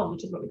ourselves,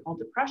 which is what we call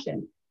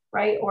depression,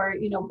 right? Or,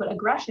 but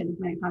aggression is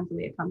many times the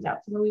way it comes out.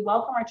 So when we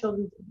welcome our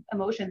children's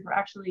emotions, we're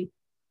actually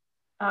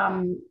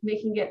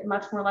making it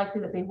much more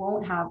likely that they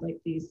won't have like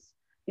these,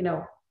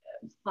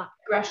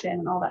 aggression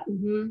and all that.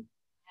 Yeah,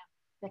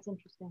 that's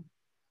interesting.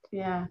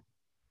 Yeah.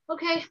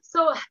 Okay,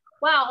 so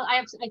wow,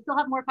 I still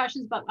have more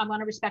questions, but I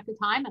want to respect the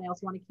time, and I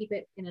also want to keep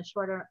it in a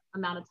shorter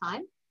amount of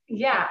time.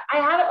 Yeah,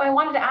 I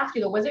wanted to ask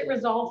you though, was it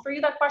resolved for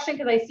you, that question?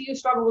 Because I see you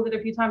struggle with it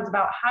a few times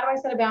about how do I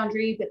set a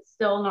boundary but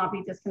still not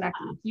be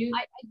disconnected.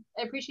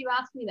 I appreciate you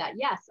asking me that.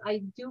 Yes,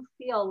 I do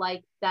feel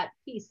like that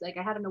piece, like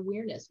I had an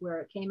awareness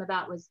where it came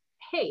about was,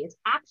 hey, it's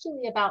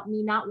actually about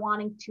me not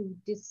wanting to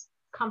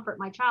discomfort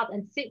my child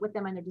and sit with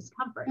them in their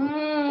discomfort,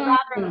 rather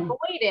than avoid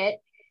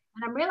it.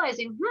 And I'm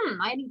realizing,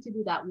 I need to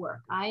do that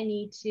work. I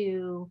need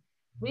to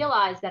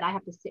realize that I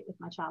have to sit with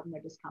my child in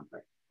their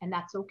discomfort. And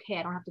that's okay.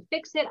 I don't have to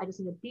fix it. I just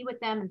need to be with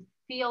them and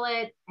feel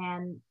it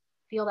and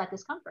feel that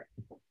discomfort.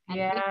 And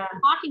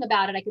talking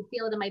about it, I could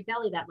feel it in my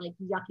belly, that like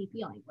yucky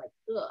feeling, like,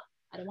 ugh,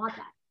 I don't want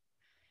that.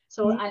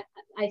 So I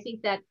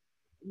think that,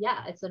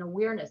 it's an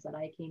awareness that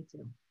I came to.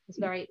 It's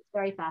very,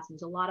 very fascinating.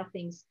 There's a lot of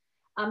things.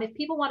 If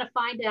people want to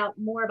find out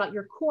more about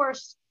your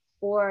course,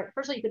 or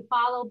first of all, you could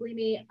follow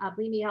Blimie,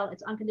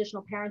 it's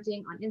Unconditional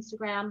Parenting on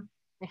Instagram.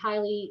 I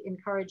highly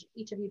encourage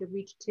each of you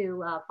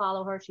to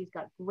follow her. She's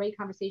got great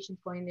conversations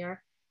going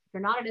there. If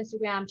you're not on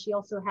Instagram, she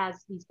also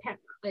has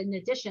in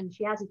addition,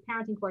 she has these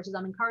parenting courses.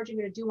 I'm encouraging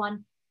her to do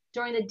one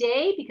during the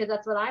day, because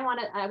that's what I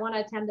want to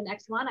attend the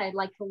next one. I'd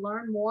like to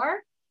learn more.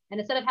 And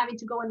instead of having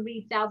to go and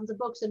read thousands of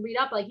books and read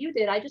up like you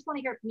did, I just want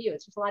to hear from you.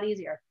 It's just a lot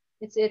easier.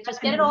 It's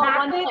just get it all in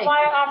one place.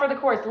 Why I offer the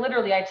course.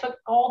 Literally, I took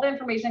all the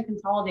information and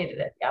consolidated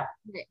it. Yeah.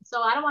 Okay.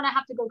 So I don't want to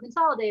have to go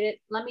consolidate it.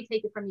 Let me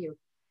take it from you.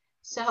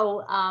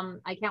 So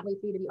I can't wait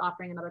for you to be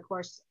offering another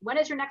course. When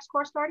is your next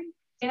course starting?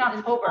 In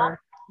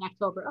October. In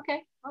October.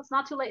 Okay. Well, it's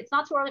not too late. It's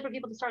not too early for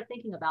people to start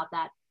thinking about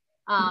that.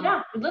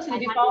 Listen,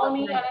 if you follow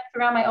me on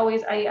Instagram, I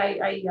always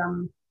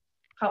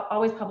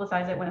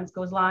publicize it when it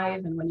goes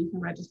live and when you can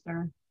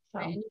register. So.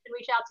 Right. And you can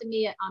reach out to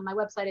me on my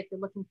website if you're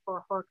looking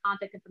for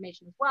contact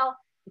information as well.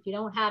 If you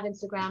don't have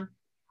Instagram.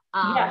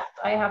 Yes,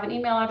 I have an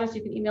email address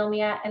you can email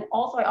me at. And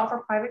also I offer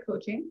private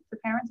coaching for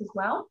parents as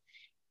well.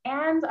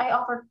 And I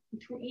offer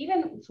so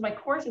my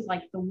course is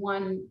like the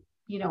one,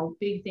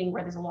 big thing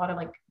where there's a lot of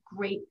like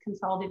great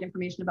consolidated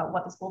information about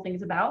what this whole thing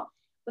is about.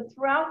 But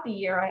throughout the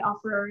year, I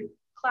offer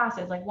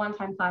classes, like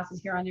one-time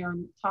classes here and there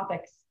on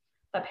topics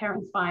that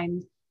parents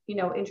find,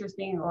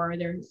 interesting or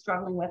they're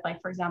struggling with.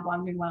 Like, for example,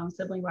 I'm doing one on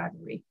sibling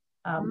rivalry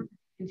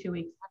in 2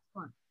 weeks.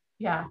 Excellent.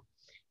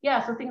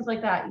 Yeah. So things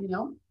like that,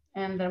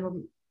 and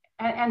then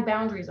and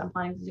boundaries I'm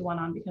planning to do one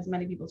on, because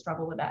many people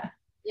struggle with that.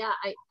 Yeah,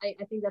 I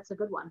think that's a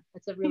good one.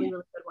 That's a really,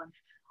 really good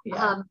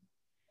one.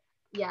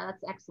 Yeah,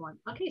 that's excellent.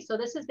 Okay, so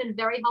this has been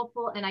very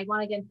helpful. And I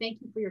want to again, thank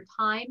you for your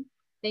time.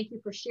 Thank you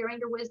for sharing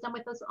your wisdom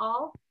with us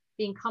all,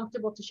 being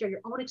comfortable to share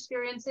your own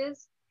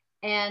experiences.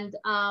 And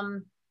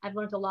I've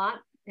learned a lot.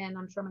 and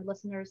I'm sure my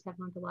listeners have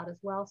learned a lot as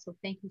well. So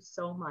thank you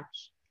so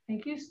much.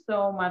 Thank you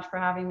so much for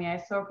having me. I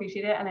so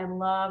appreciate it. And I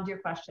loved your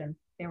questions.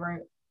 They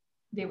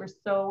were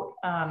so,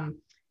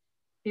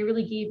 they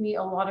really gave me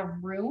a lot of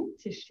room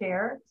to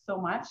share so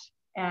much.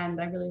 And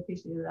I really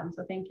appreciated them.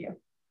 So thank you.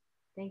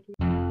 Thank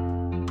you.